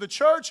money to the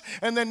church,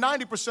 and then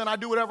 90% I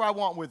do whatever I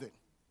want with it.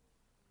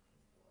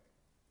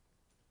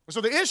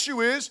 So the issue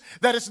is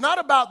that it's not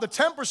about the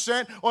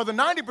 10% or the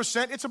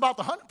 90%. It's about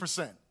the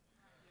 100%.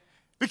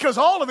 Because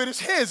all of it is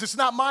His. It's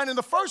not mine in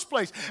the first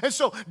place. And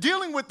so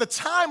dealing with the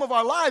time of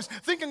our lives,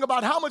 thinking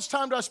about how much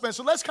time do I spend.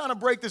 So let's kind of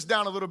break this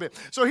down a little bit.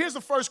 So here's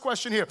the first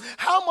question here.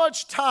 How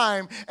much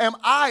time am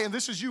I, and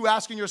this is you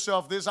asking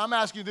yourself this, I'm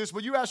asking you this,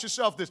 but you ask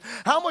yourself this.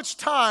 How much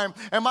time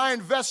am I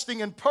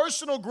investing in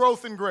personal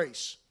growth and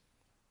grace?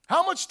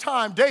 How much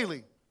time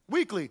daily,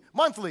 weekly,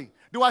 monthly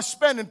do I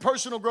spend in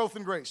personal growth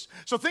and grace?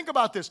 So think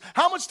about this.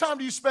 How much time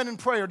do you spend in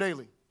prayer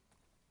daily?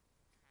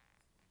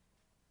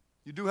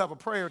 You do have a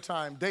prayer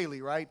time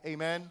daily, right?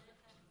 Amen?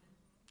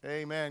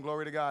 Amen.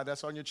 Glory to God.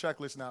 That's on your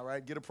checklist now,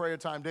 right? Get a prayer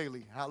time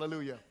daily.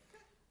 Hallelujah.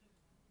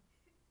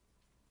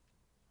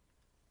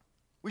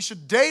 We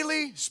should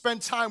daily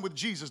spend time with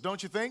Jesus,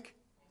 don't you think?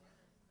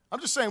 I'm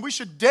just saying, we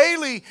should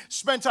daily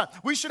spend time.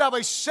 We should have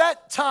a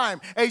set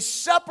time, a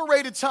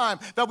separated time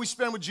that we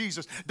spend with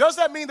Jesus. Does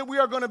that mean that we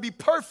are going to be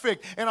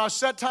perfect in our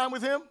set time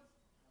with Him?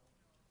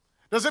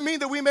 Does it mean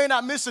that we may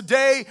not miss a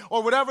day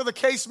or whatever the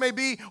case may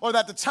be, or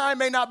that the time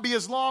may not be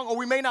as long, or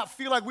we may not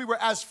feel like we were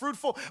as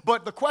fruitful?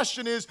 But the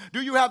question is,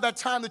 do you have that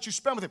time that you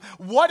spend with Him?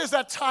 What does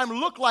that time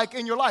look like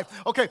in your life?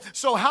 Okay,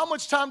 so how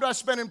much time do I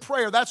spend in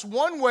prayer? That's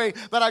one way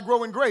that I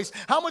grow in grace.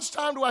 How much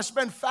time do I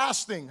spend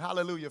fasting?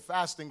 Hallelujah,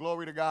 fasting,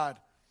 glory to God.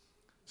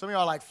 Some of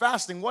y'all are like,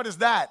 fasting, what is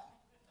that?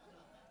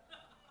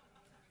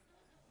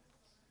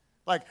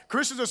 Like,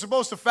 Christians are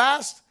supposed to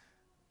fast?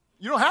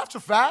 You don't have to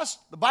fast.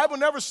 The Bible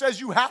never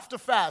says you have to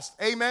fast.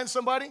 Amen,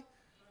 somebody?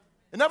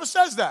 It never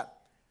says that.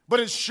 But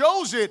it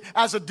shows it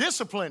as a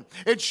discipline.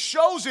 It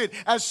shows it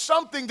as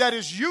something that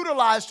is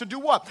utilized to do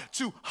what?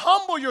 To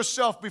humble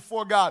yourself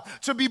before God,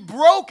 to be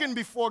broken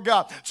before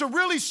God, to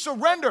really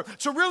surrender,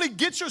 to really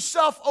get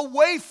yourself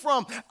away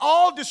from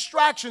all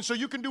distractions so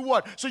you can do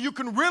what? So you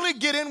can really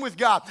get in with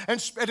God and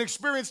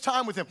experience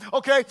time with Him.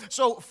 Okay,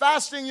 so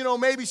fasting,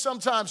 maybe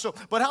sometimes.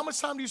 But how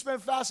much time do you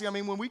spend fasting? I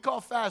mean, when we call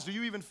fast, do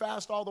you even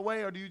fast all the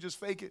way, or do you just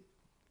fake it?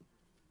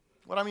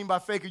 What I mean by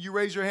fake it, you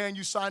raise your hand,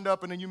 you signed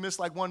up, and then you missed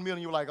like 1 meal,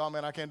 and you're like, oh,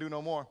 man, I can't do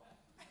no more.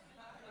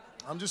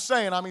 I'm just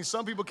saying,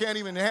 some people can't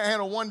even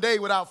handle 1 day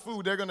without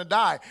food. They're going to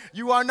die.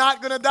 You are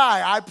not going to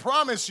die. I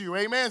promise you.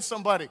 Amen,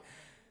 somebody.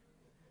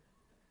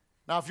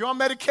 Now, if you're on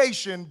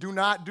medication, do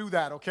not do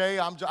that, okay?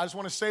 I just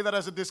want to say that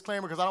as a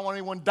disclaimer because I don't want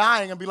anyone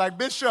dying and be like,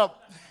 Bishop,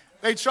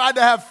 they tried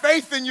to have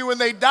faith in you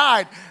and they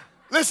died.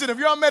 Listen, if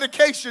you're on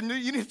medication,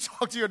 you need to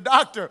talk to your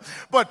doctor.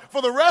 But for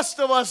the rest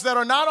of us that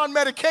are not on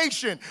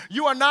medication,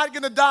 you are not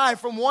going to die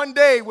from 1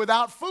 day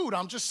without food.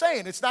 I'm just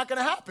saying, it's not going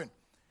to happen.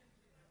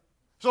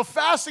 So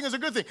fasting is a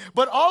good thing.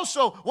 But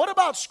also, what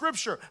about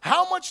Scripture?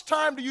 How much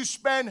time do you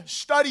spend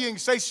studying?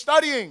 Say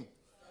studying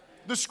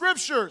the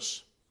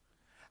Scriptures.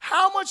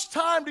 How much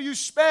time do you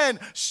spend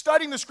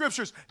studying the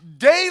Scriptures?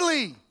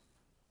 Daily.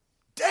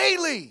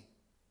 Daily.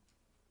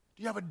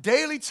 Do you have a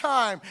daily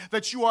time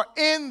that you are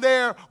in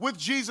there with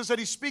Jesus, that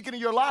He's speaking in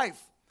your life?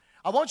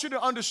 I want you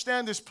to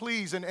understand this,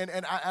 please, and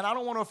I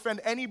don't want to offend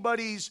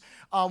anybody's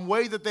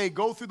way that they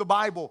go through the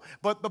Bible,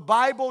 but the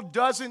Bible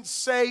doesn't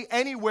say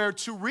anywhere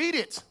to read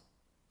it.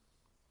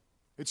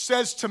 It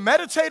says to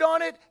meditate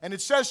on it, and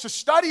it says to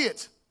study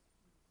it.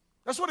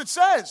 That's what it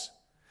says.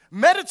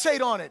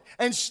 Meditate on it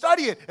and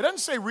study it. It doesn't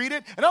say read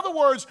it. In other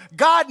words,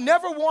 God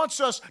never wants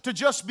us to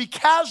just be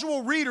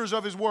casual readers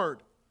of His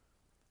Word.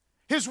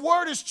 His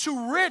Word is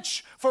too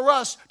rich for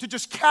us to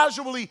just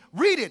casually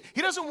read it.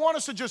 He doesn't want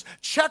us to just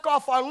check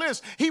off our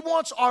list. He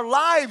wants our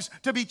lives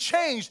to be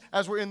changed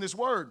as we're in this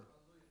Word.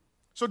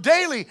 So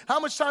daily, how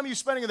much time are you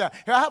spending in that?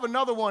 Here, I have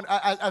another one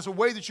as a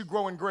way that you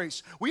grow in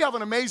grace. We have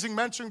an amazing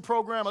mentoring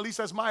program, at least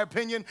that's my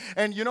opinion.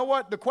 And you know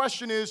what? The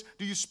question is,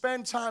 do you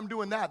spend time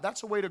doing that?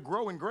 That's a way to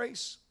grow in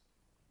grace.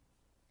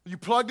 Are you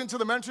plugged into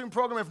the mentoring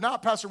program? If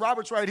not, Pastor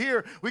Robert's right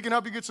here. We can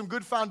help you get some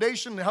good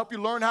foundation and help you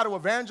learn how to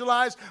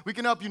evangelize. We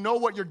can help you know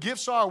what your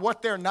gifts are,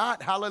 what they're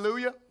not.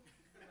 Hallelujah.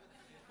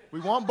 We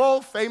want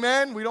both.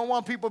 Amen. We don't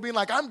want people being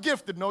like, I'm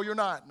gifted. No, you're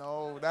not.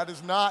 No, that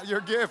is not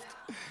your gift.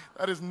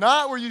 That is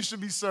not where you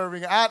should be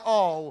serving at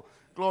all.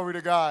 Glory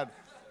to God.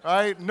 All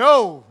right?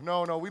 No.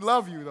 We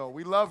love you, though.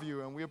 We love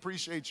you, and we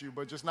appreciate you,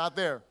 but just not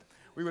there.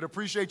 We would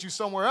appreciate you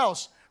somewhere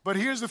else. But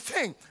here's the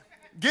thing.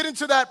 Get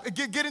into that.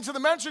 Get into the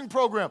mentoring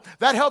program.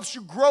 That helps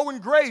you grow in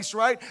grace,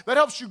 right? That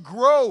helps you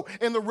grow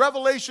in the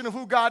revelation of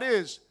who God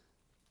is.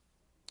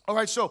 All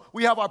right, so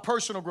we have our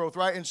personal growth,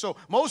 right? And so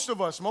most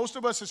of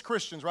us as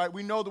Christians, right,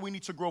 we know that we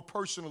need to grow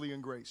personally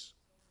in grace.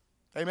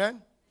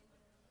 Amen?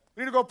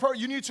 You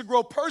need to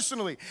grow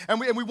personally, and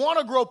we want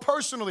to grow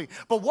personally.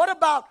 But what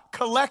about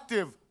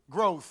collective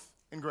growth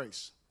in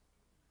grace?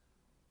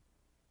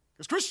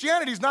 Because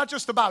Christianity is not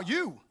just about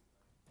you.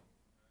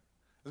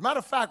 As a matter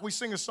of fact, we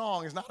sing a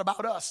song, it's not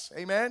about us.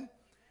 Amen?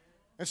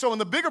 And so in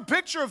the bigger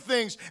picture of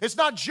things, it's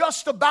not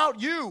just about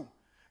you.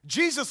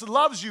 Jesus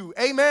loves you.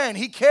 Amen.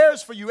 He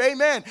cares for you.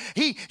 Amen.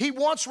 He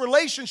wants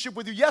relationship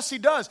with you. Yes, He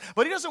does.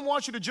 But He doesn't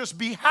want you to just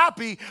be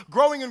happy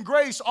growing in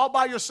grace all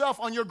by yourself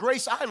on your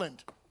grace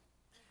island.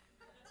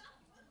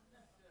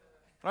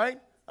 Right?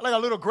 Like a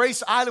little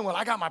grace island. Well,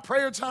 I got my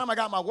prayer time. I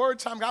got my word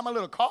time. Got my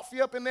little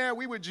coffee up in there.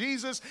 We with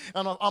Jesus.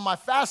 And on my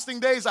fasting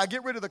days, I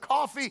get rid of the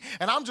coffee.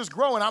 And I'm just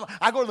growing.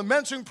 I go to the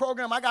mentoring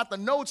program. I got the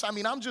notes. I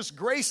mean, I'm just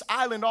grace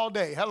island all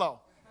day.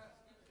 Hello.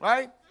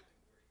 Right?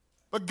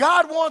 But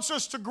God wants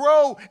us to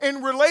grow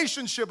in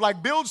relationship,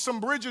 like build some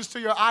bridges to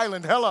your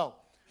island. Hello.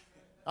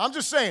 I'm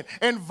just saying,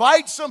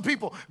 invite some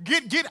people.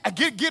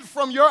 Get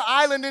from your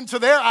island into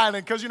their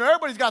island, because,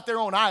 everybody's got their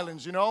own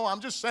islands,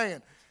 I'm just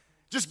saying.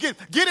 Just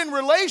get in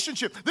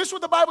relationship. This is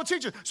what the Bible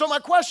teaches. So my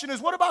question is,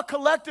 what about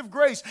collective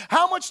grace?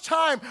 How much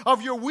time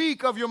of your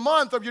week, of your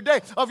month, of your day,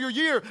 of your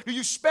year do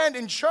you spend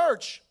in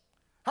church?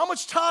 How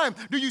much time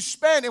do you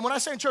spend, and when I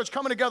say in church,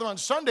 coming together on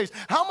Sundays,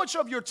 how much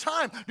of your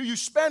time do you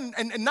spend,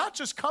 and not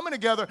just coming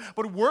together,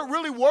 but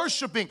really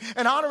worshiping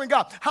and honoring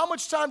God? How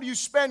much time do you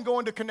spend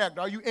going to Connect?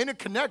 Are you in a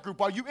Connect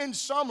group? Are you in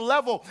some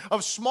level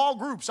of small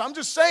groups? I'm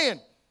just saying,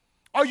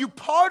 are you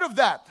part of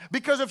that?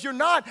 Because if you're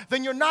not,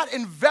 then you're not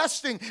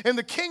investing in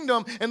the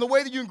kingdom in the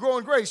way that you can grow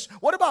in grace.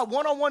 What about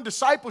one-on-one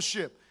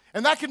discipleship?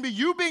 And that can be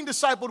you being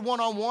discipled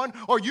one-on-one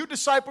or you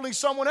discipling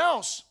someone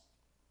else.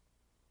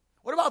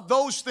 What about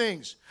those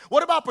things?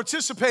 What about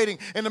participating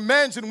in the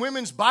men's and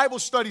women's Bible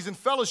studies and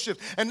fellowships?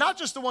 And not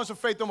just the ones of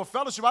Faith Dome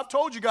Fellowship. I've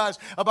told you guys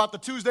about the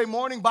Tuesday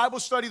morning Bible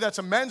study. That's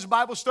a men's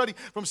Bible study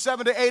from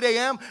 7 to 8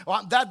 a.m.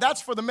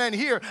 That's for the men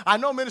here. I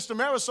know Minister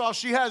Marisol,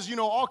 she has,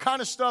 all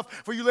kind of stuff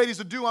for you ladies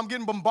to do. I'm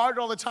getting bombarded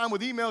all the time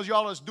with emails.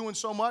 Y'all are doing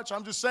so much.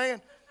 I'm just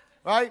saying,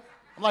 right?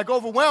 I'm like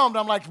overwhelmed.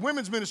 I'm like,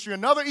 women's ministry,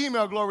 another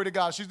email, glory to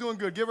God. She's doing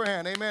good. Give her a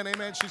hand. Amen,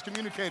 amen. She's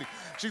communicating.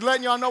 She's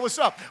letting y'all know what's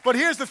up. But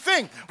here's the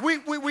thing.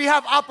 We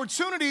have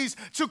opportunities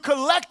to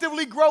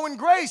collectively grow in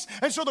grace.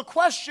 And so the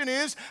question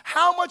is,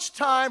 how much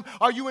time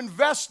are you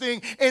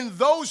investing in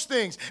those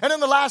things? And then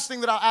the last thing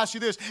that I'll ask you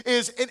this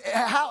is,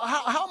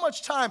 how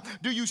much time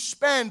do you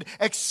spend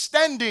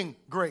extending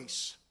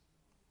grace?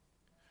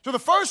 So the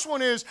first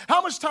one is,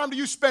 how much time do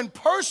you spend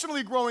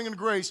personally growing in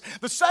grace?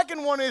 The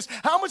second one is,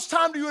 how much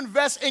time do you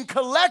invest in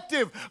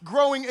collective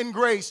growing in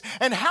grace?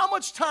 And how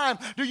much time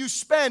do you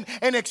spend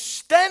in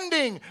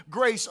extending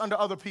grace unto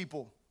other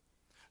people?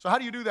 So how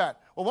do you do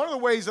that? Well, one of the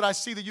ways that I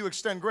see that you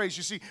extend grace,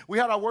 you see, we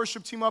had our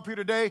worship team up here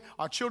today.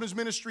 Our children's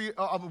ministry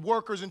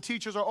workers and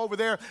teachers are over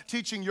there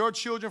teaching your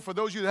children. For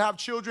those of you that have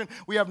children,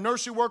 we have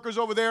nursery workers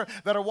over there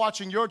that are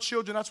watching your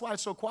children. That's why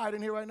it's so quiet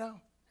in here right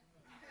now.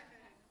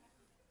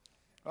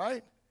 All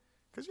right?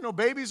 Because,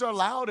 babies are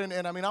loud,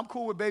 and I mean, I'm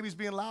cool with babies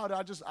being loud.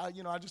 I just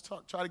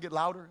try to get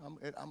louder.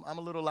 I'm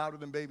a little louder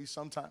than babies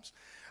sometimes.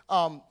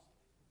 But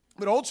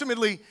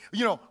ultimately,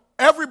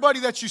 everybody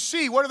that you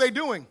see, what are they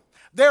doing?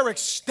 They're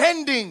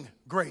extending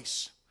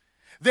grace.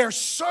 They're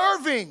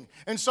serving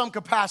in some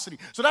capacity.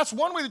 So that's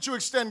one way that you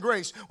extend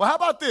grace. Well, how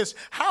about this?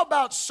 How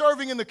about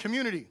serving in the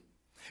community?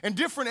 In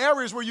different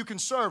areas where you can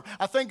serve.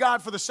 I thank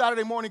God for the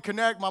Saturday Morning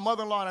Connect. My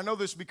mother-in-law, and I know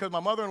this because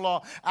my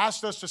mother-in-law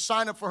asked us to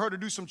sign up for her to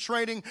do some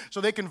training so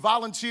they can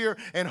volunteer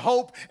and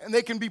hope and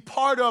they can be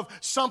part of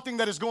something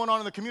that is going on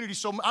in the community.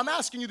 So I'm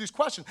asking you these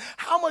questions.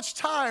 How much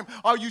time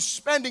are you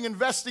spending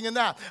investing in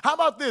that? How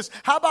about this?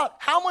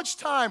 How much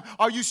time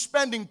are you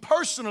spending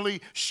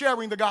personally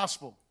sharing the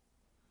gospel?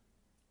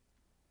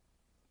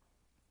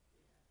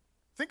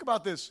 Think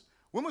about this.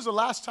 When was the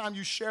last time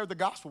you shared the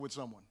gospel with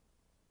someone?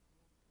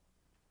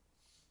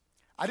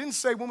 I didn't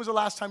say when was the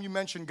last time you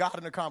mentioned God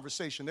in a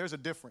conversation. There's a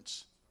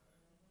difference.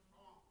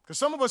 Because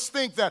some of us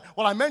think that,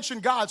 well, I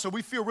mentioned God, so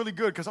we feel really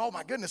good because, oh,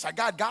 my goodness, I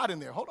got God in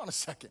there. Hold on a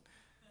second.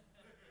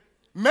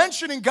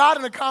 Mentioning God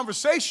in a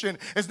conversation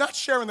is not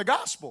sharing the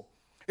gospel.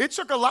 It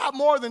took a lot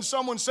more than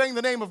someone saying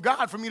the name of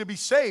God for me to be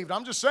saved.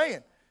 I'm just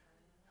saying.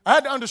 I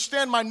had to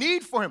understand my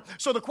need for him.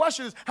 So the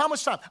question is, how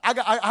much time?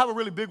 I have a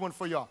really big one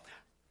for y'all.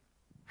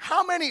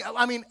 How many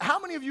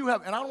of you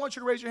have, and I don't want you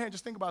to raise your hand,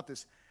 just think about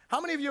this. How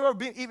many of you have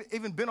ever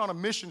even been on a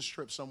mission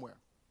trip somewhere?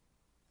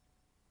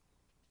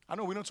 I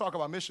know we don't talk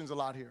about missions a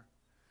lot here.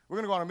 We're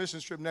going to go on a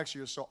mission trip next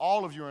year, so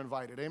all of you are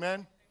invited.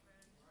 Amen?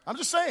 I'm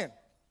just saying.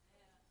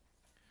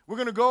 We're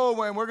going to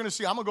go and we're going to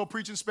see. I'm going to go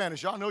preach in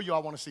Spanish. Y'all know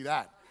y'all want to see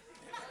that.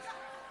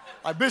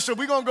 Like, Bishop,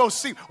 we're going to go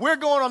see. We're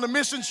going on the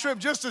mission trip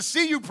just to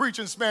see you preach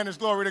in Spanish.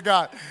 Glory to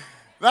God.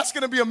 That's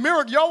going to be a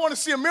miracle. Y'all want to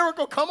see a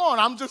miracle? Come on.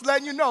 I'm just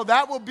letting you know.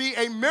 That will be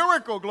a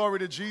miracle. Glory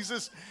to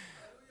Jesus.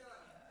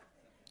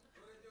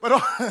 But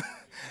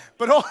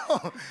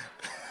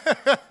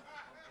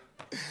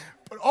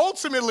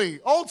ultimately,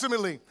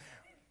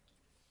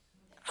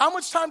 how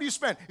much time do you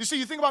spend? You see,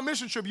 you think about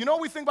mission trip. You know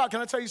what we think about? Can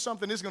I tell you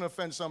something? This is going to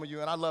offend some of you,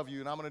 and I love you,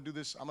 and I'm going to do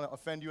this. I'm going to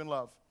offend you in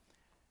love.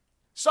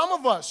 Some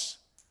of us,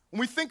 when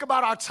we think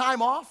about our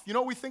time off, you know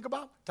what we think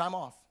about? Time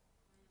off.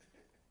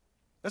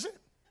 That's it.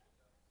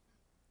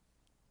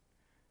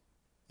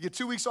 You get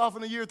 2 weeks off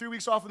in the year, 3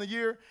 weeks off in the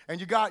year, and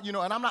you got, and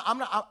as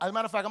a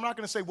matter of fact, I'm not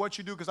going to say what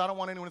you do because I don't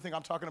want anyone to think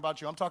I'm talking about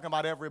you. I'm talking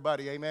about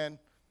everybody, amen?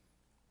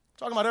 I'm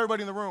talking about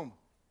everybody in the room.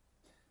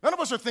 None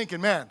of us are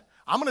thinking, man,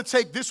 I'm going to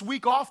take this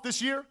week off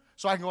this year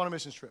so I can go on a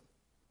mission trip.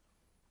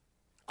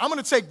 I'm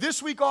going to take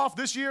this week off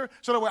this year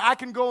so that way I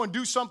can go and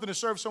do something to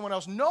serve someone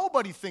else.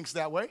 Nobody thinks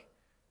that way.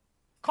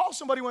 Call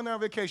somebody when they're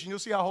on vacation. You'll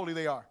see how holy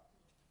they are.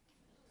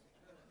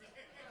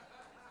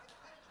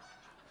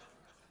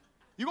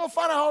 You're going to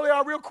find out how they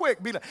are real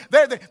quick.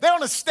 They're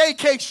on a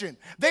staycation.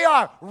 They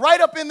are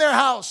right up in their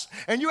house.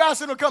 And you ask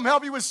them to come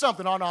help you with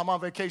something. Oh, no, I'm on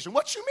vacation.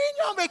 What you mean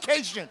you're on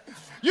vacation?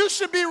 You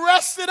should be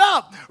rested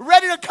up,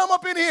 ready to come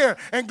up in here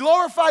and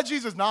glorify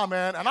Jesus. Nah,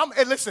 man.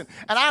 And listen,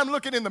 and I'm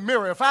looking in the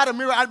mirror. If I had a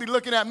mirror, I'd be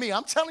looking at me.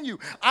 I'm telling you,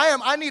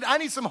 I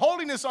need some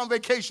holiness on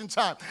vacation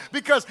time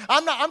because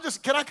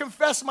can I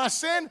confess my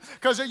sin?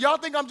 Because y'all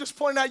think I'm just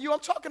pointing at you. I'm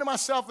talking to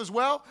myself as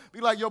well.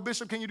 Be like, yo,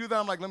 Bishop, can you do that?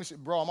 I'm like, let me see.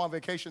 Bro, I'm on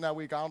vacation that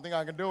week. I don't think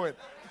I can do it.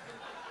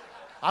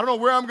 I don't know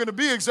where I'm going to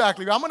be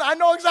exactly. I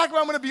know exactly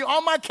where I'm going to be,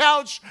 on my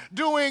couch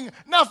doing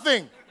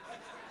nothing.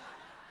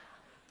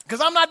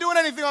 Because I'm not doing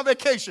anything on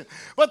vacation.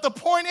 But the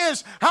point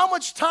is, how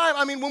much time,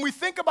 when we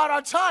think about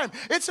our time,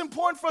 it's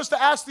important for us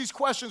to ask these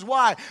questions.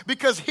 Why?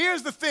 Because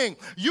here's the thing.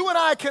 You and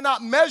I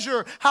cannot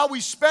measure how we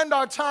spend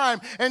our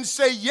time and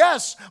say,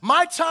 yes,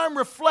 my time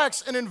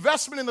reflects an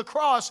investment in the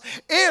cross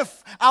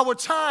if our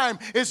time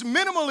is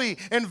minimally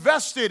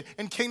invested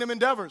in kingdom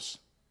endeavors.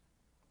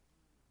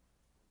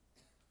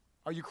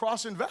 Are you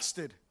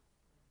cross-invested?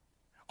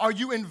 Are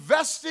you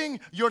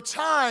investing your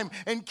time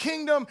in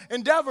kingdom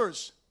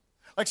endeavors?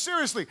 Like,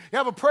 seriously, you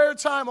have a prayer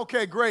time?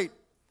 Okay, great.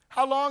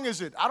 How long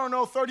is it? I don't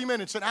know, 30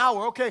 minutes, an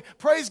hour. Okay,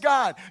 praise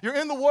God. You're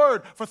in the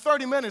Word for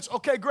 30 minutes.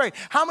 Okay, great.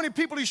 How many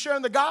people are you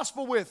sharing the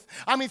gospel with?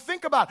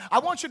 Think about it. I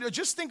want you to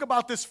just think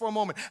about this for a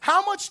moment.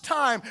 How much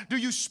time do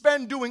you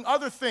spend doing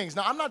other things?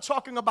 Now, I'm not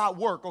talking about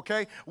work,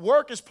 okay?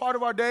 Work is part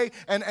of our day,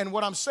 and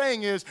what I'm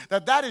saying is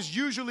that is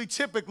usually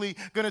typically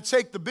going to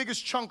take the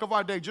biggest chunk of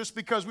our day just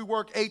because we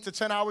work 8 to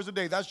 10 hours a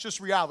day. That's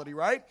just reality,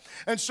 right?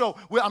 And so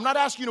I'm not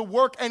asking you to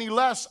work any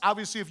less.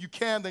 Obviously, if you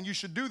can, then you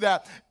should do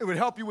that. It would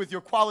help you with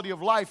your quality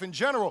of life in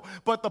general.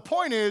 But the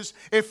point is,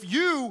 if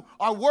you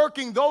are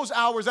working those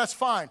hours, that's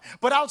fine.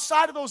 But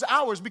outside of those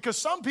hours, because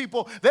some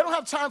people, they don't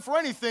have time for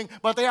anything,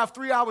 but they have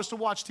 3 hours to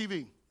watch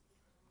TV.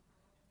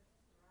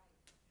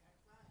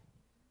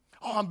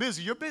 Oh, I'm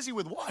busy. You're busy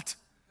with what?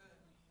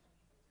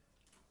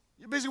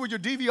 You're busy with your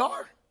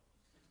DVR?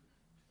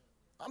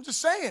 I'm just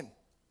saying.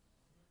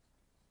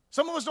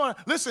 Some of us don't.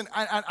 Listen,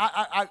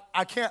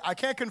 I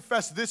can't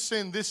confess this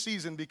sin this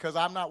season because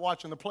I'm not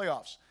watching the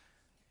playoffs.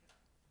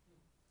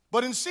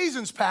 But in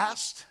seasons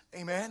past,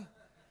 amen,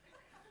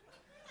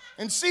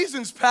 in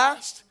seasons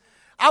past,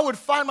 I would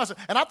find myself,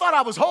 and I thought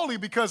I was holy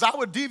because I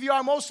would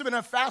DVR most of it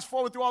and fast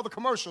forward through all the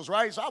commercials,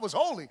 right? So I was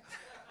holy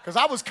because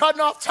I was cutting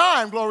off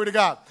time, glory to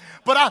God.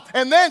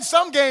 And then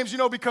some games,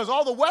 because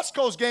all the West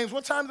Coast games,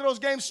 what time do those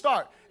games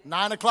start?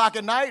 9 o'clock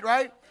at night,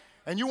 right?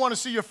 And you want to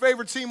see your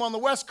favorite team on the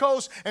West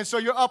Coast, and so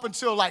you're up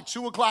until like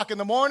 2 o'clock in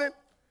the morning.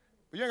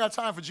 But you ain't got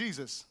time for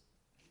Jesus.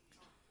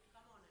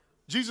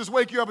 Jesus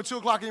wake you up at 2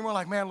 o'clock in the morning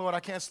like, man, Lord, I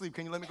can't sleep.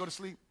 Can you let me go to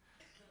sleep?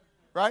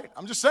 Right?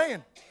 I'm just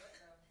saying.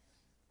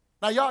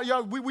 Now,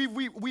 y'all,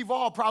 we've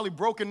all probably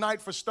broken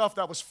night for stuff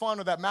that was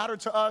fun or that mattered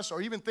to us,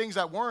 or even things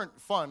that weren't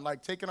fun,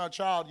 like taking our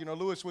child. You know,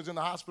 Lewis was in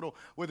the hospital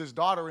with his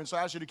daughter, and so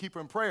I asked you to keep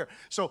her in prayer.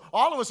 So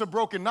all of us have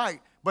broken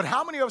night, but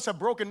how many of us have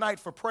broken night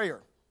for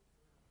prayer?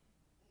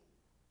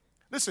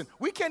 Listen,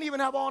 we can't even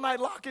have all-night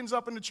lock-ins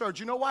up in the church.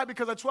 You know why?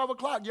 Because at 12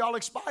 o'clock, y'all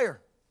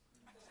expire.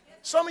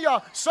 Some of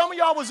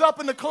y'all was up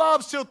in the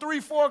clubs till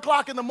 3, 4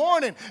 o'clock in the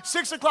morning,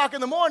 6 o'clock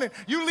in the morning.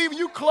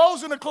 You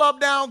closing the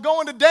club down,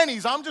 going to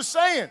Denny's. I'm just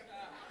saying.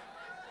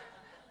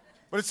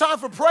 But it's time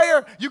for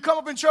prayer. You come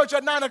up in church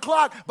at 9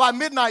 o'clock. By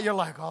midnight, you're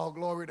like, oh,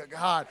 glory to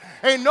God.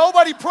 Ain't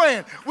nobody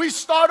praying. We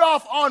start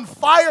off on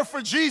fire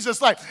for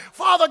Jesus. Like,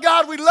 Father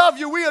God, we love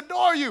you. We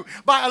adore you.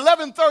 By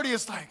 11:30,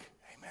 it's like,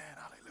 amen,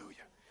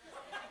 hallelujah.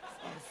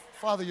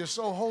 Father, you're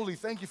so holy.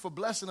 Thank you for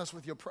blessing us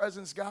with your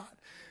presence, God.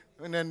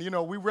 And then,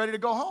 we're ready to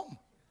go home.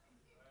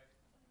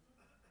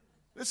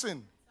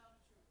 Listen.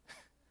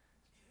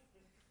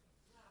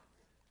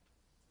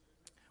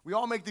 We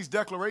all make these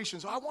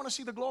declarations. I want to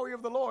see the glory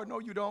of the Lord. No,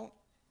 you don't.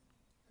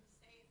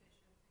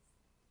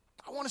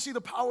 I want to see the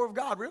power of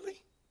God.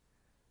 Really?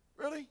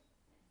 Really?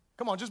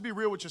 Come on, just be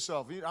real with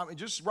yourself. I mean,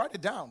 just write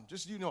it down.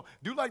 Just,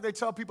 do like they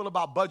tell people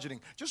about budgeting.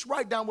 Just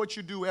write down what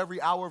you do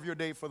every hour of your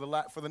day for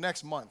the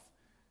next month.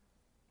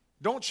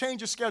 Don't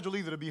change your schedule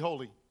either to be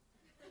holy.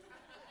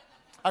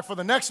 Like for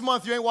the next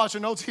month, you ain't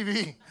watching no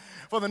TV.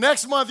 For the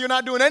next month, you're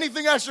not doing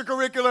anything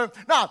extracurricular.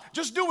 Nah,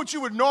 just do what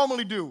you would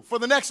normally do for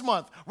the next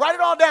month. Write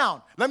it all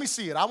down. Let me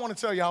see it. I want to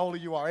tell you how holy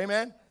you are.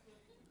 Amen?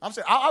 I'm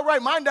saying, I'll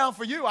write mine down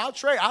for you. I'll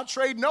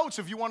trade notes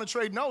if you want to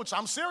trade notes.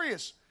 I'm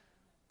serious.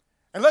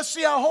 And let's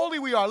see how holy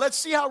we are. Let's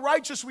see how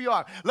righteous we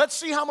are. Let's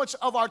see how much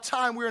of our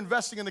time we're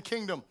investing in the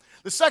kingdom.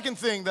 The second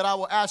thing that I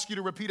will ask you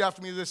to repeat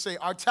after me is to say,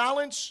 our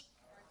talents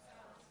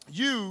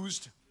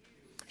used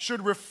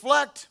should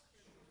reflect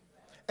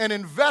an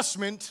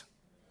investment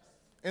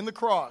in the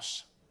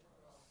cross.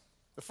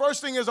 The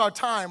first thing is our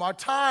time. Our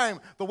time,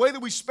 the way that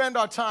we spend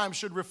our time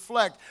should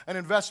reflect an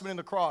investment in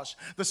the cross.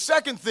 The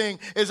second thing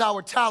is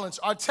our talents.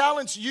 Our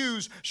talents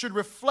used should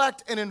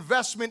reflect an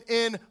investment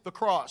in the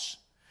cross.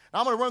 Now,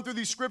 I'm going to run through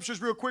these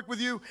scriptures real quick with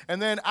you,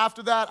 and then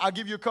after that, I'll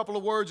give you a couple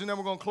of words, and then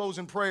we're going to close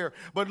in prayer.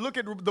 But look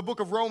at the book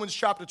of Romans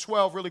chapter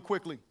 12 really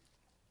quickly.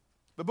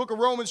 The book of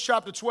Romans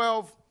chapter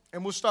 12,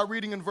 and we'll start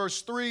reading in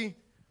verse 3.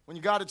 When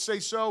you got it, say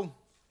so.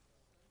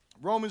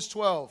 Romans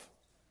 12.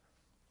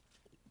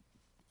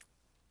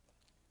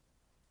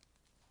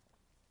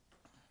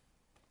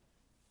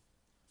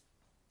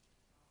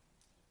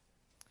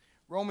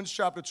 Romans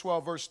chapter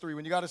 12, verse 3.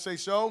 When you got to say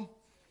so,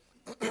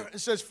 it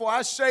says, for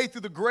I say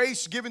through the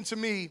grace given to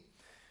me,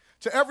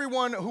 to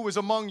everyone who is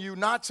among you,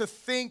 not to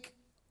think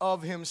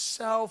of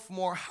himself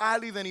more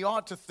highly than he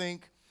ought to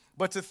think,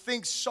 but to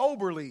think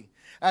soberly,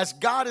 as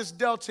God has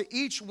dealt to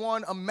each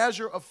one a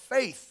measure of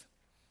faith.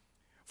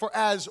 For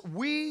as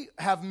we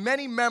have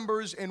many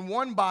members in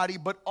one body,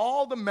 but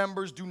all the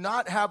members do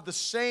not have the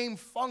same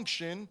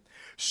function,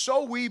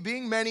 so we,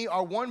 being many,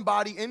 are one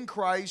body in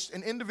Christ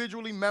and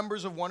individually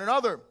members of one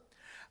another.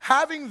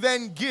 Having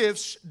then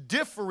gifts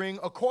differing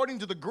according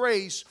to the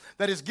grace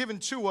that is given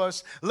to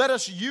us, let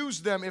us use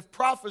them. If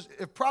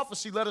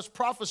prophecy, let us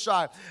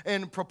prophesy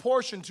in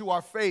proportion to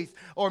our faith.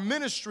 Or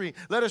ministry,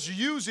 let us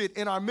use it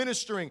in our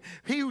ministering.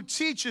 He who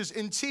teaches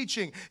in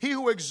teaching. He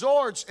who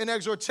exhorts in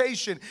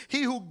exhortation.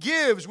 He who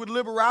gives with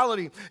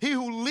liberality. He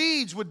who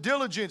leads with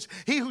diligence.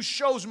 He who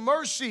shows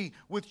mercy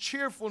with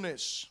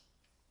cheerfulness.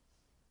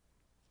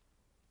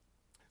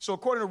 So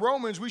according to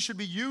Romans, we should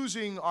be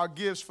using our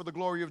gifts for the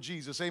glory of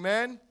Jesus.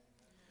 Amen?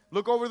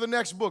 Look over the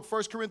next book,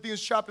 1 Corinthians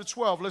chapter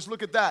 12. Let's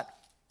look at that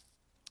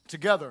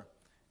together.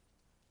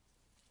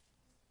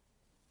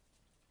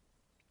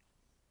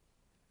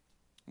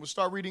 We'll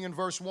start reading in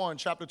verse 1,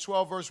 chapter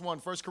 12, verse 1,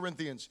 1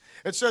 Corinthians.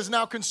 It says,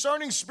 now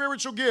concerning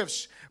spiritual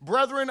gifts,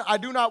 brethren, I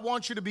do not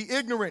want you to be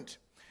ignorant.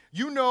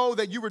 You know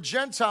that you were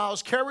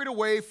Gentiles carried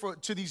away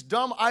to these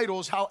dumb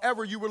idols,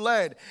 however you were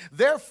led.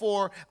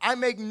 Therefore, I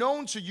make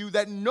known to you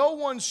that no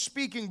one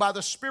speaking by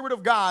the Spirit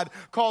of God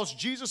calls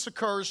Jesus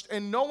accursed,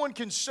 and no one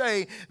can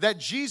say that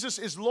Jesus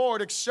is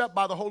Lord except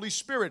by the Holy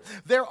Spirit.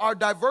 There are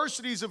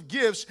diversities of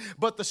gifts,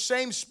 but the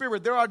same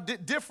Spirit. There are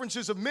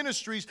differences of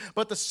ministries,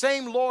 but the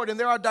same Lord. And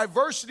there are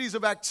diversities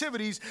of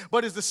activities,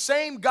 but is the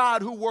same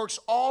God who works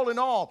all in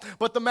all.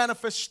 But the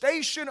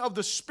manifestation of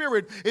the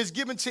Spirit is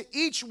given to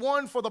each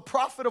one for the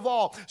profit of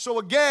all. So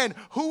again,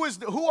 who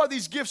are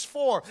these gifts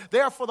for? They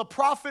are for the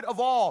profit of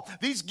all.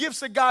 These gifts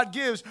that God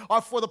gives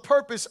are for the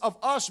purpose of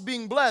us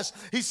being blessed.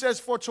 He says,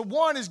 for to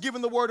one is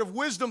given the word of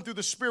wisdom through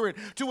the Spirit,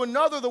 to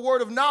another the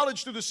word of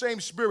knowledge through the same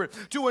Spirit,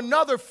 to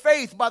another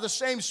faith by the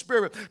same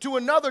Spirit, to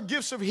another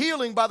gifts of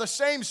healing by the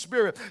same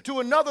Spirit,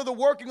 to another the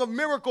working of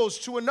miracles,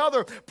 to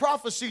another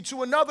prophecy,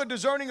 to another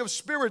discerning of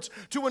spirits,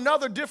 to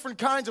another different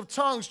kinds of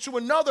tongues, to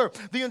another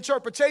the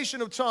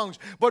interpretation of tongues.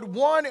 But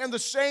one and the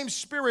same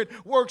Spirit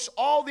works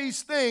all all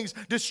these things,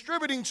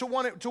 distributing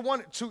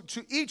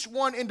to each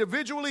one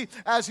individually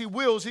as he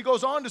wills. He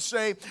goes on to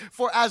say,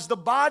 for as the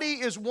body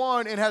is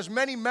one and has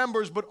many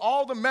members, but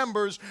all the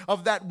members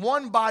of that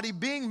one body,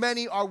 being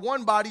many, are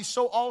one body,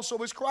 so also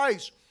is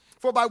Christ.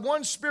 For by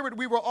one Spirit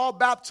we were all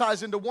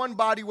baptized into one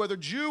body, whether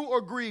Jew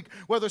or Greek,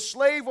 whether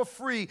slave or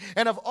free,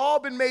 and have all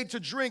been made to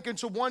drink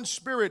into one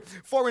Spirit.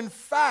 For in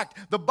fact,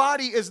 the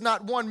body is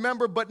not one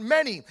member, but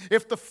many.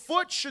 If the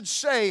foot should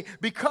say,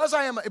 because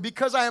I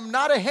am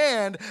not a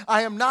hand,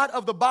 I am not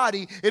of the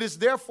body, is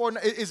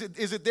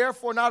it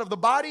therefore not of the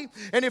body?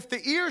 And if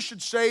the ear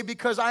should say,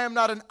 because I am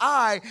not an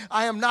eye,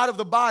 I am not of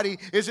the body,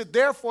 is it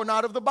therefore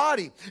not of the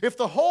body? If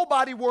the whole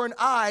body were an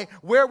eye,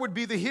 where would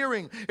be the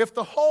hearing? If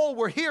the whole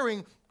were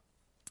hearing,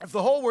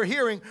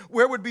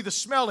 where would be the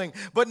smelling?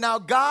 But now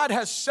God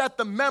has set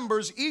the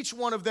members, each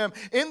one of them,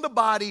 in the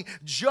body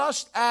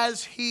just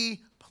as he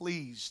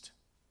pleased.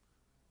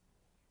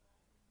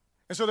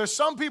 And so there's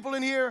some people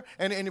in here,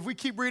 and if we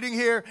keep reading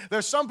here,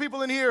 there's some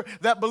people in here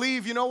that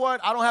believe, you know what,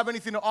 I don't have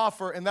anything to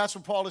offer, and that's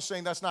what Paul is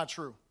saying, that's not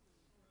true.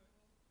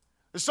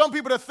 There's some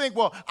people that think,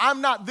 well,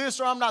 I'm not this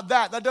or I'm not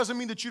that. That doesn't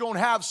mean that you don't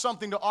have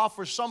something to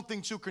offer,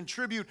 something to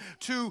contribute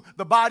to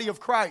the body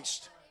of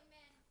Christ.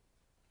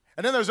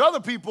 And then there's other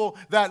people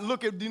that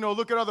look at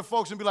other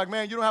folks and be like,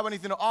 man, you don't have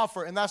anything to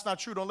offer, and that's not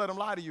true. Don't let them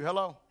lie to you.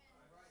 Hello?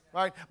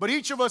 Right? But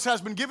each of us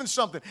has been given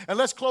something. And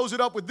let's close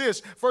it up with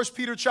this. 1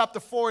 Peter chapter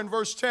 4 and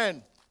verse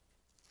 10.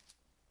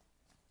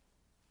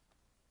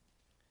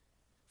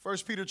 1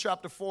 Peter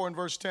chapter 4 and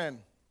verse 10.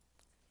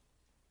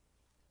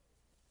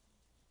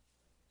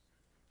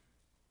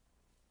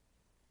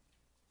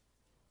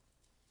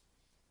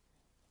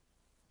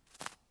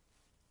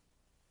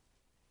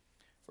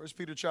 First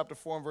Peter chapter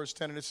 4 and verse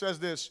 10, and it says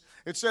this.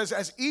 It says,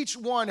 as each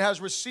one has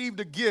received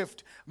a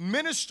gift,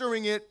 minister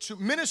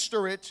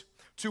it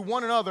to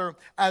one another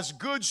as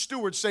good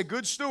stewards. Say,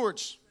 good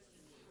stewards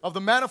of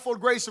the manifold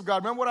grace of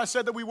God. Remember what I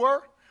said that we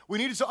were? We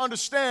needed to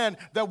understand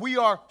that we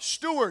are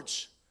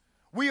stewards.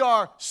 We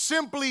are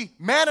simply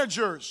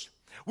managers.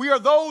 We are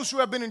those who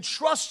have been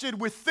entrusted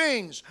with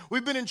things.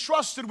 We've been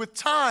entrusted with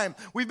time.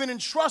 We've been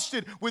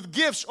entrusted with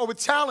gifts or with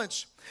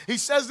talents. He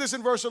says this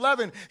in verse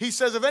 11. He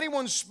says, if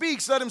anyone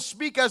speaks, let him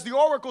speak as the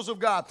oracles of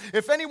God.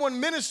 If anyone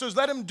ministers,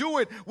 let him do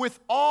it with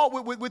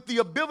the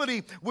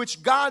ability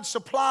which God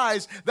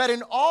supplies, that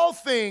in all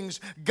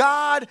things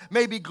God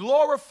may be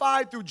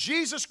glorified through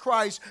Jesus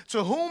Christ,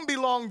 to whom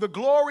belong the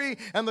glory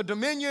and the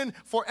dominion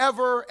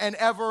forever and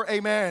ever.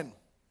 Amen.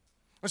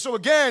 And so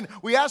again,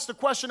 we asked the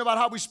question about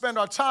how we spend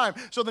our time.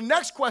 So the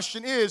next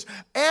question is,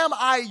 am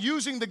I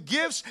using the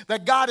gifts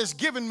that God has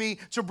given me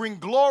to bring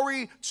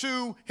glory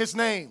to his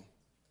name?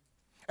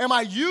 Am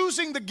I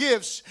using the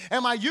gifts?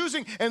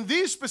 And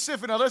these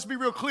specific, now let's be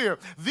real clear,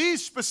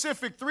 these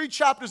specific 3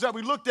 chapters that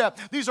we looked at,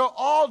 these are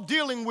all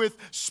dealing with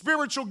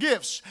spiritual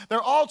gifts. They're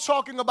all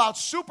talking about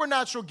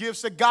supernatural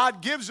gifts that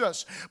God gives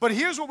us. But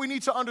here's what we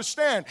need to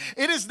understand.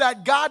 It is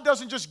that God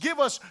doesn't just give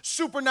us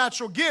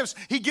supernatural gifts,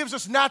 he gives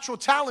us natural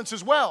talents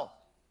as well.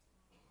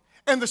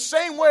 In the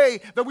same way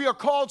that we are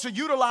called to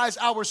utilize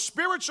our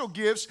spiritual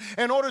gifts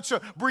in order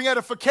to bring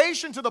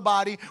edification to the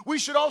body, we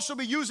should also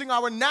be using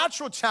our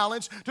natural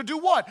talents to do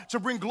what? To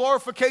bring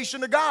glorification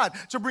to God,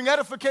 to bring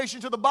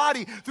edification to the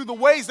body through the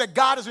ways that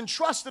God has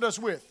entrusted us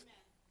with.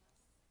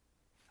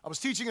 I was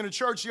teaching in a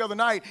church the other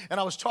night, and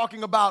I was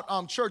talking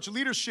about church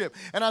leadership.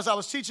 And as I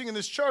was teaching in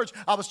this church,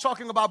 I was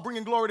talking about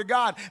bringing glory to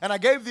God. And I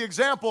gave the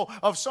example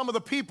of some of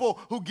the people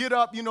who get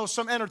up,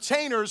 some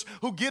entertainers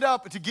who get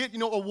up to get,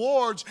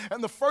 awards.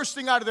 And the first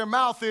thing out of their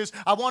mouth is,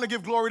 I want to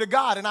give glory to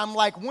God. And I'm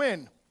like,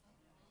 when?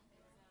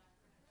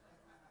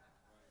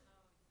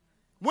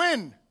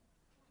 When?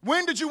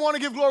 When did you want to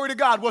give glory to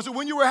God? Was it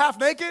when you were half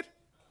naked?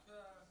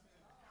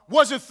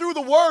 Was it through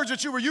the words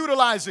that you were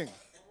utilizing?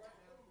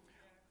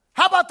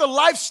 How about the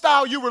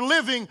lifestyle you were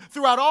living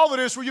throughout all of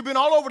this, where you've been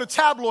all over the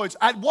tabloids?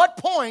 At what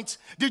point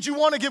did you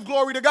want to give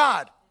glory to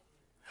God?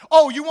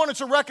 Oh, you wanted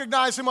to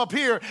recognize him up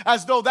here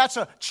as though that's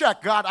a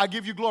check. God, I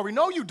give you glory.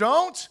 No, you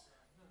don't.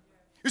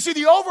 You see,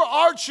 the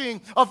overarching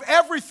of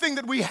everything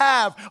that we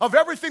have, of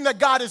everything that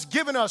God has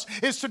given us,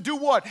 is to do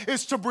what?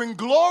 Is to bring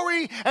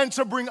glory and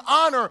to bring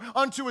honor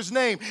unto his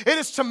name. It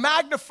is to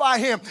magnify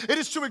him. It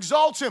is to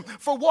exalt him.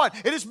 For what?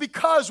 It is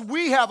because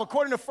we have,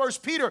 according to 1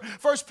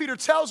 Peter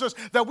tells us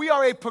that we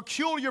are a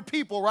peculiar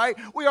people, right?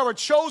 We are a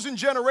chosen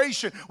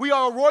generation. We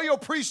are a royal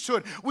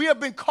priesthood. We have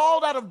been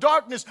called out of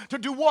darkness to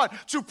do what?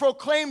 To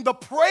proclaim the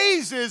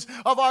praises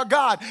of our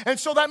God. And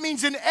so that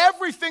means in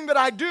everything that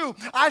I do,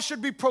 I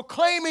should be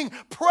proclaiming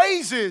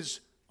praises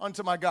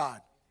unto my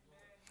God.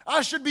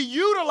 I should be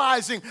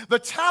utilizing the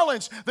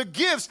talents, the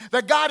gifts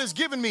that God has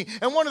given me.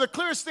 And one of the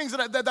clearest things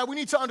that we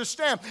need to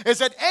understand is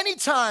that any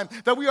time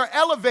that we are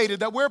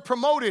elevated, that we're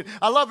promoted.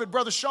 I love it.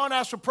 Brother Sean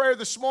asked for prayer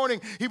this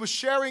morning. He was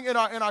sharing in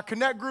our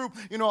Connect group.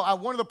 You know,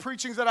 one of the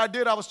preachings that I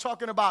did, I was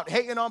talking about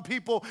hating on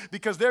people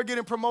because they're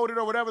getting promoted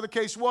or whatever the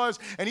case was.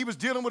 And he was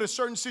dealing with a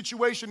certain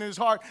situation in his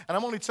heart. And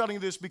I'm only telling you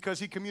this because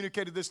he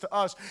communicated this to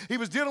us. He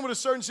was dealing with a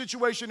certain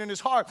situation in his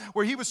heart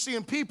where he was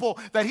seeing people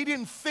that he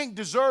didn't think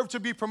deserved to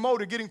be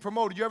promoted, getting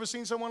promoted. You ever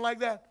seen someone like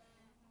that?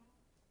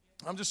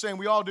 I'm just saying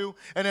we all do.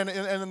 And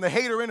then the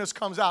hater in us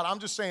comes out. I'm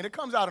just saying it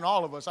comes out in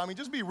all of us. I mean,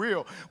 just be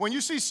real. When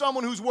you see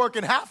someone who's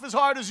working half as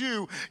hard as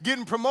you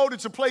getting promoted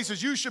to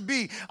places you should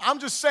be, I'm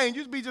just saying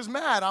you'd be just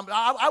mad.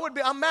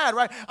 I'm mad,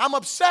 right? I'm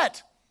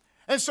upset.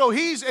 And so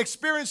he's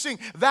experiencing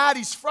that.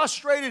 He's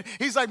frustrated.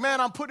 He's like, man,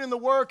 I'm putting in the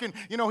work. And,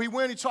 you know, he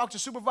went, he talked to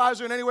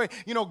supervisor. And anyway,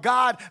 you know,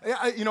 God,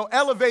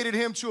 elevated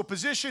him to a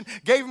position,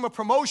 gave him a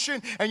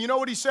promotion. And you know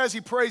what he says?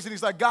 He prays and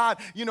he's like, God,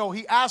 you know,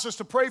 he asked us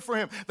to pray for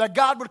him, that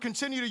God would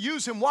continue to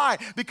use him. Why?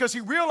 Because he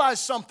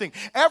realized something.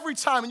 Every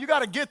time, and you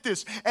got to get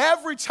this,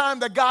 every time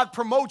that God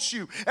promotes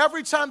you,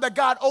 every time that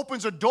God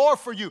opens a door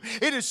for you,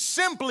 it is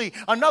simply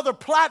another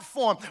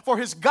platform for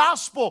his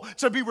gospel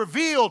to be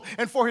revealed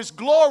and for his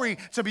glory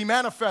to be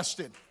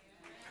manifested.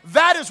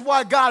 That is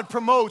why God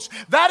promotes.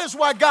 That is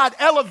why God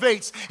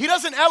elevates. He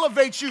doesn't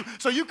elevate you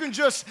so you can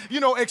just,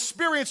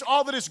 experience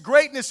all of this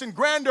greatness and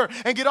grandeur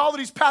and get all of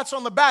these pats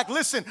on the back.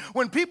 Listen,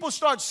 when people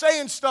start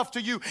saying stuff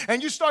to you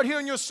and you start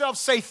hearing yourself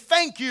say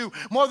thank you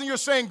more than you're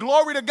saying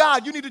glory to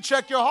God, you need to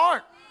check your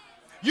heart.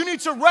 You need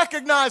to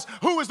recognize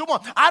who is the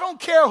one. I don't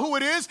care who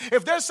it is.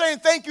 If they're saying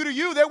thank you to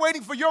you, they're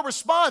waiting for your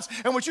response.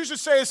 And what you should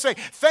say is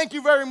thank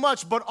you very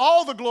much, but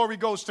all the glory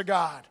goes to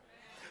God.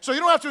 So you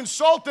don't have to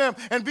insult them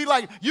and be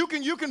like, you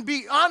can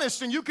be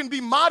honest and you can be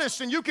modest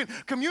and you can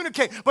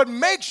communicate, but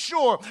make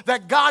sure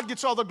that God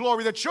gets all the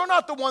glory, that you're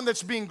not the one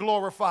that's being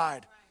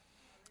glorified.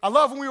 I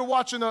love when we were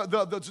watching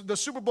the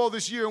Super Bowl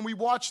this year and we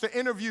watched the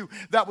interview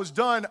that was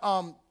done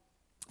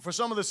for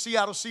some of the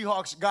Seattle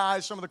Seahawks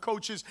guys, some of the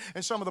coaches,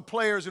 and some of the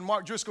players, and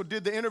Mark Driscoll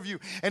did the interview.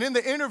 And in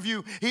the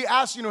interview, he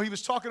asked, he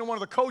was talking to one of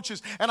the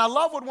coaches, and I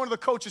love what one of the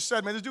coaches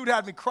said, man. This dude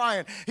had me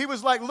crying. He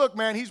was like, look,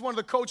 man, he's one of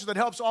the coaches that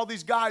helps all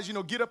these guys,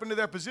 get up into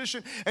their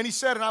position. And he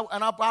said,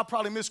 and I'll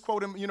probably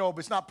misquote him, but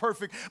it's not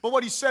perfect. But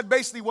what he said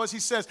basically was,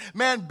 he says,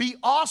 man, be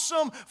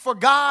awesome for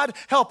God,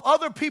 help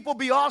other people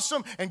be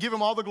awesome, and give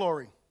him all the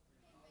glory.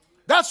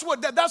 That's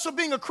what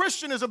being a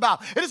Christian is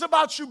about. It is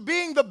about you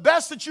being the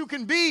best that you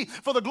can be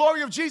for the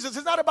glory of Jesus.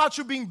 It's not about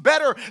you being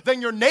better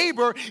than your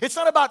neighbor. It's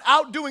not about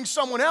outdoing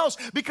someone else,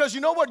 because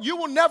you know what? You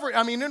will never,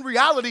 in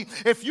reality,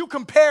 if you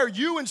compare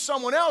you and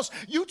someone else,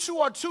 you two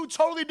are two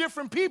totally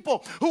different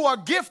people who are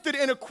gifted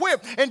and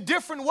equipped in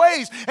different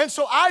ways. And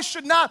so I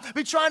should not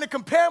be trying to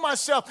compare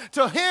myself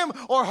to him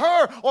or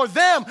her or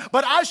them,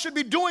 but I should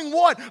be doing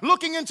what?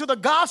 Looking into the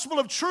gospel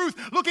of truth,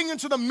 looking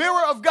into the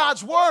mirror of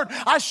God's word.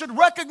 I should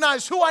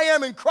recognize who I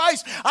am in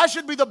Christ. I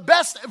should be the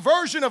best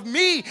version of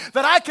me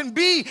that I can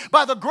be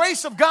by the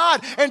grace of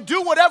God, and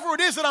do whatever it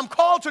is that I'm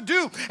called to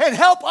do and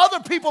help other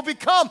people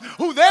become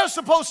who they're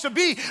supposed to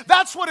be.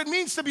 That's what it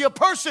means to be a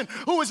person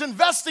who is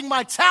investing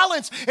my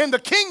talents in the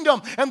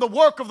kingdom and the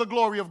work of the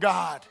glory of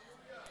God.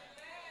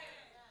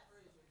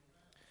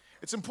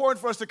 It's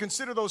important for us to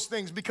consider those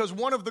things, because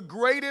one of the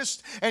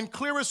greatest and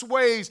clearest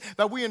ways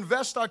that we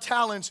invest our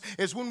talents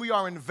is when we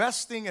are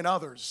investing in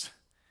others.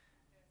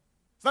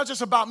 It's not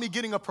just about me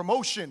getting a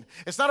promotion.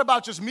 It's not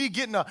about just me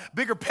getting a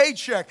bigger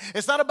paycheck.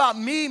 It's not about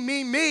me.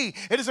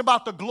 It is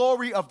about the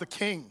glory of the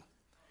King.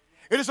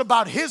 It is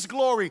about his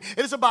glory.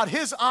 It is about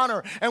his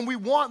honor. And we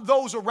want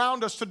those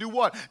around us to do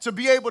what? To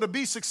be able to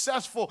be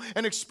successful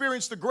and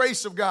experience the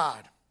grace of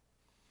God.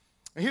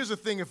 And here's the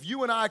thing. If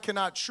you and I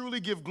cannot truly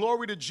give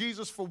glory to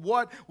Jesus for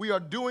what we are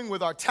doing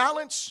with our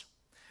talents,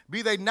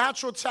 be they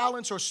natural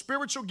talents or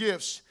spiritual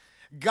gifts,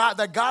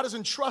 that God has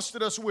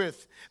entrusted us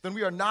with, then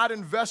we are not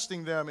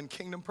investing them in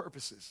kingdom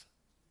purposes.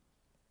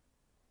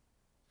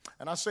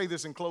 And I say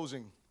this in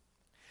closing.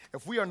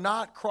 If we are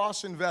not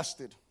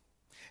cross-invested,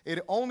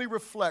 it only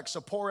reflects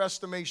a poor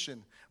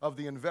estimation of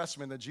the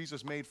investment that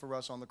Jesus made for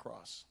us on the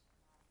cross.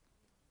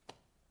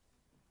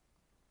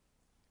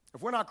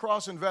 If we're not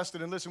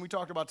cross-invested, and listen, we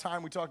talked about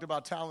time, we talked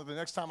about talent. The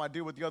next time I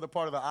deal with the other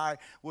part of the eye,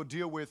 we'll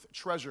deal with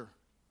treasure.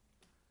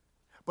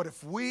 But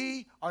if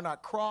we are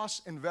not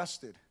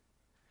cross-invested,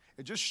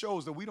 it just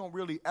shows that we don't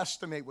really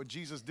estimate what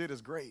Jesus did as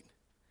great.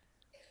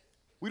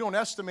 We don't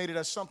estimate it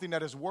as something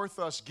that is worth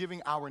us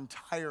giving our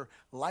entire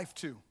life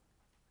to.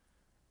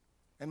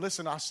 And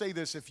listen, I say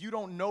this, if you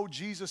don't know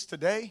Jesus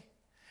today,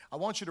 I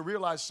want you to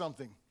realize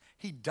something.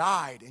 He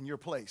died in your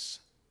place.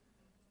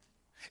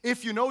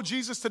 If you know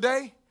Jesus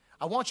today,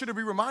 I want you to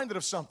be reminded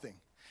of something.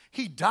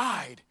 He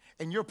died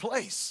in your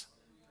place.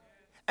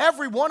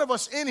 Every one of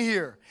us in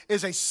here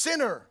is a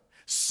sinner,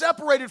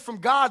 separated from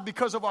God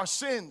because of our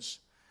sins.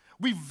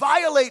 We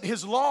violate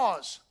his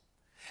laws,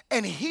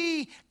 and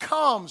he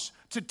comes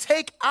to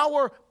take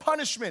our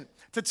punishment,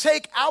 to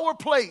take our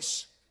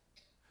place,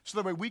 so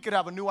that way we could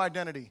have a new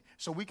identity,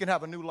 so we can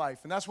have a new life.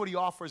 And that's what he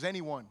offers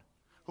anyone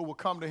who will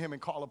come to him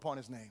and call upon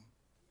his name.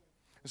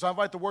 And so I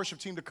invite the worship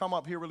team to come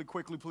up here really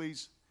quickly,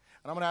 please.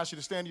 And I'm going to ask you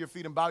to stand to your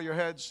feet and bow your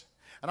heads.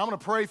 And I'm going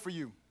to pray for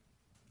you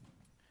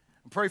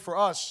and pray for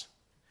us.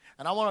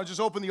 And I want to just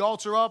open the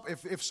altar up.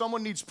 If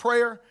someone needs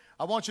prayer,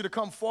 I want you to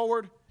come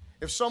forward.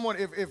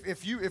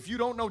 If you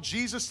don't know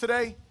Jesus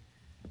today,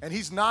 and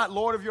he's not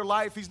Lord of your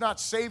life, he's not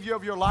Savior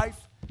of your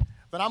life,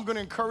 then I'm going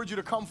to encourage you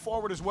to come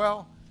forward as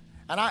well.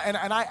 And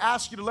I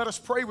ask you to let us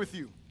pray with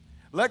you.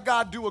 Let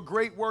God do a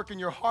great work in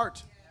your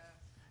heart.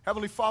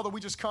 Heavenly Father,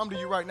 we just come to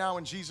you right now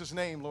in Jesus'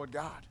 name, Lord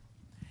God.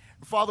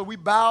 Father, we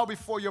bow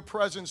before your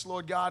presence,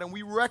 Lord God, and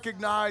we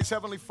recognize,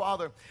 Heavenly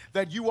Father,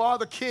 that you are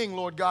the King,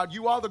 Lord God.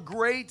 You are the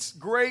great,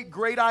 great,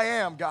 great I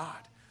am, God.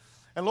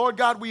 And Lord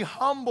God, we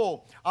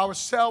humble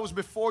ourselves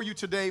before you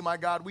today, my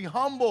God. We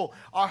humble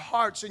our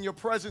hearts in your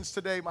presence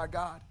today, my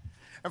God.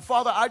 And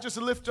Father, I just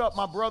lift up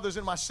my brothers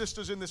and my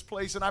sisters in this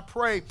place, and I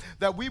pray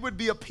that we would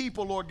be a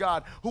people, Lord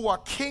God, who are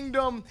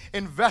kingdom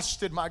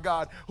invested, my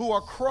God, who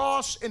are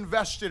cross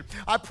invested.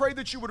 I pray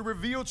that you would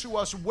reveal to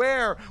us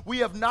where we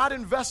have not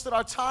invested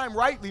our time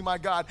rightly, my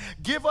God.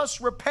 Give us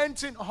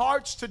repentant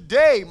hearts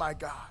today, my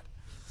God.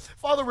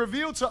 Father,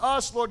 reveal to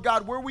us, Lord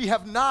God, where we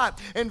have not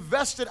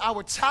invested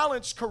our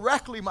talents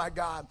correctly, my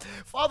God.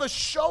 Father,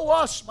 show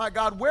us, my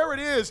God, where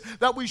it is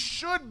that we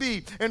should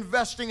be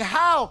investing,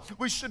 how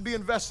we should be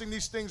investing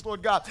these things,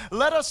 Lord God.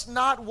 Let us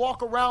not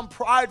walk around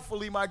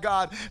pridefully, my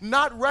God,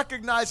 not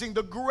recognizing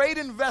the great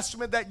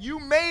investment that you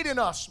made in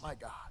us, my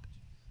God.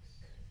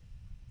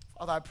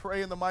 Father, I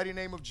pray in the mighty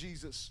name of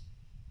Jesus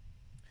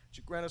that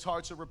you grant us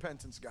hearts of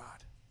repentance,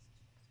 God.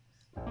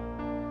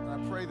 And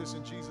I pray this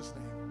in Jesus'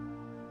 name.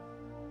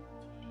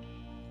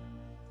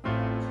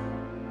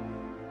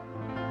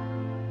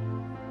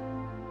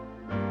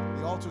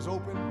 The altar's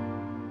open.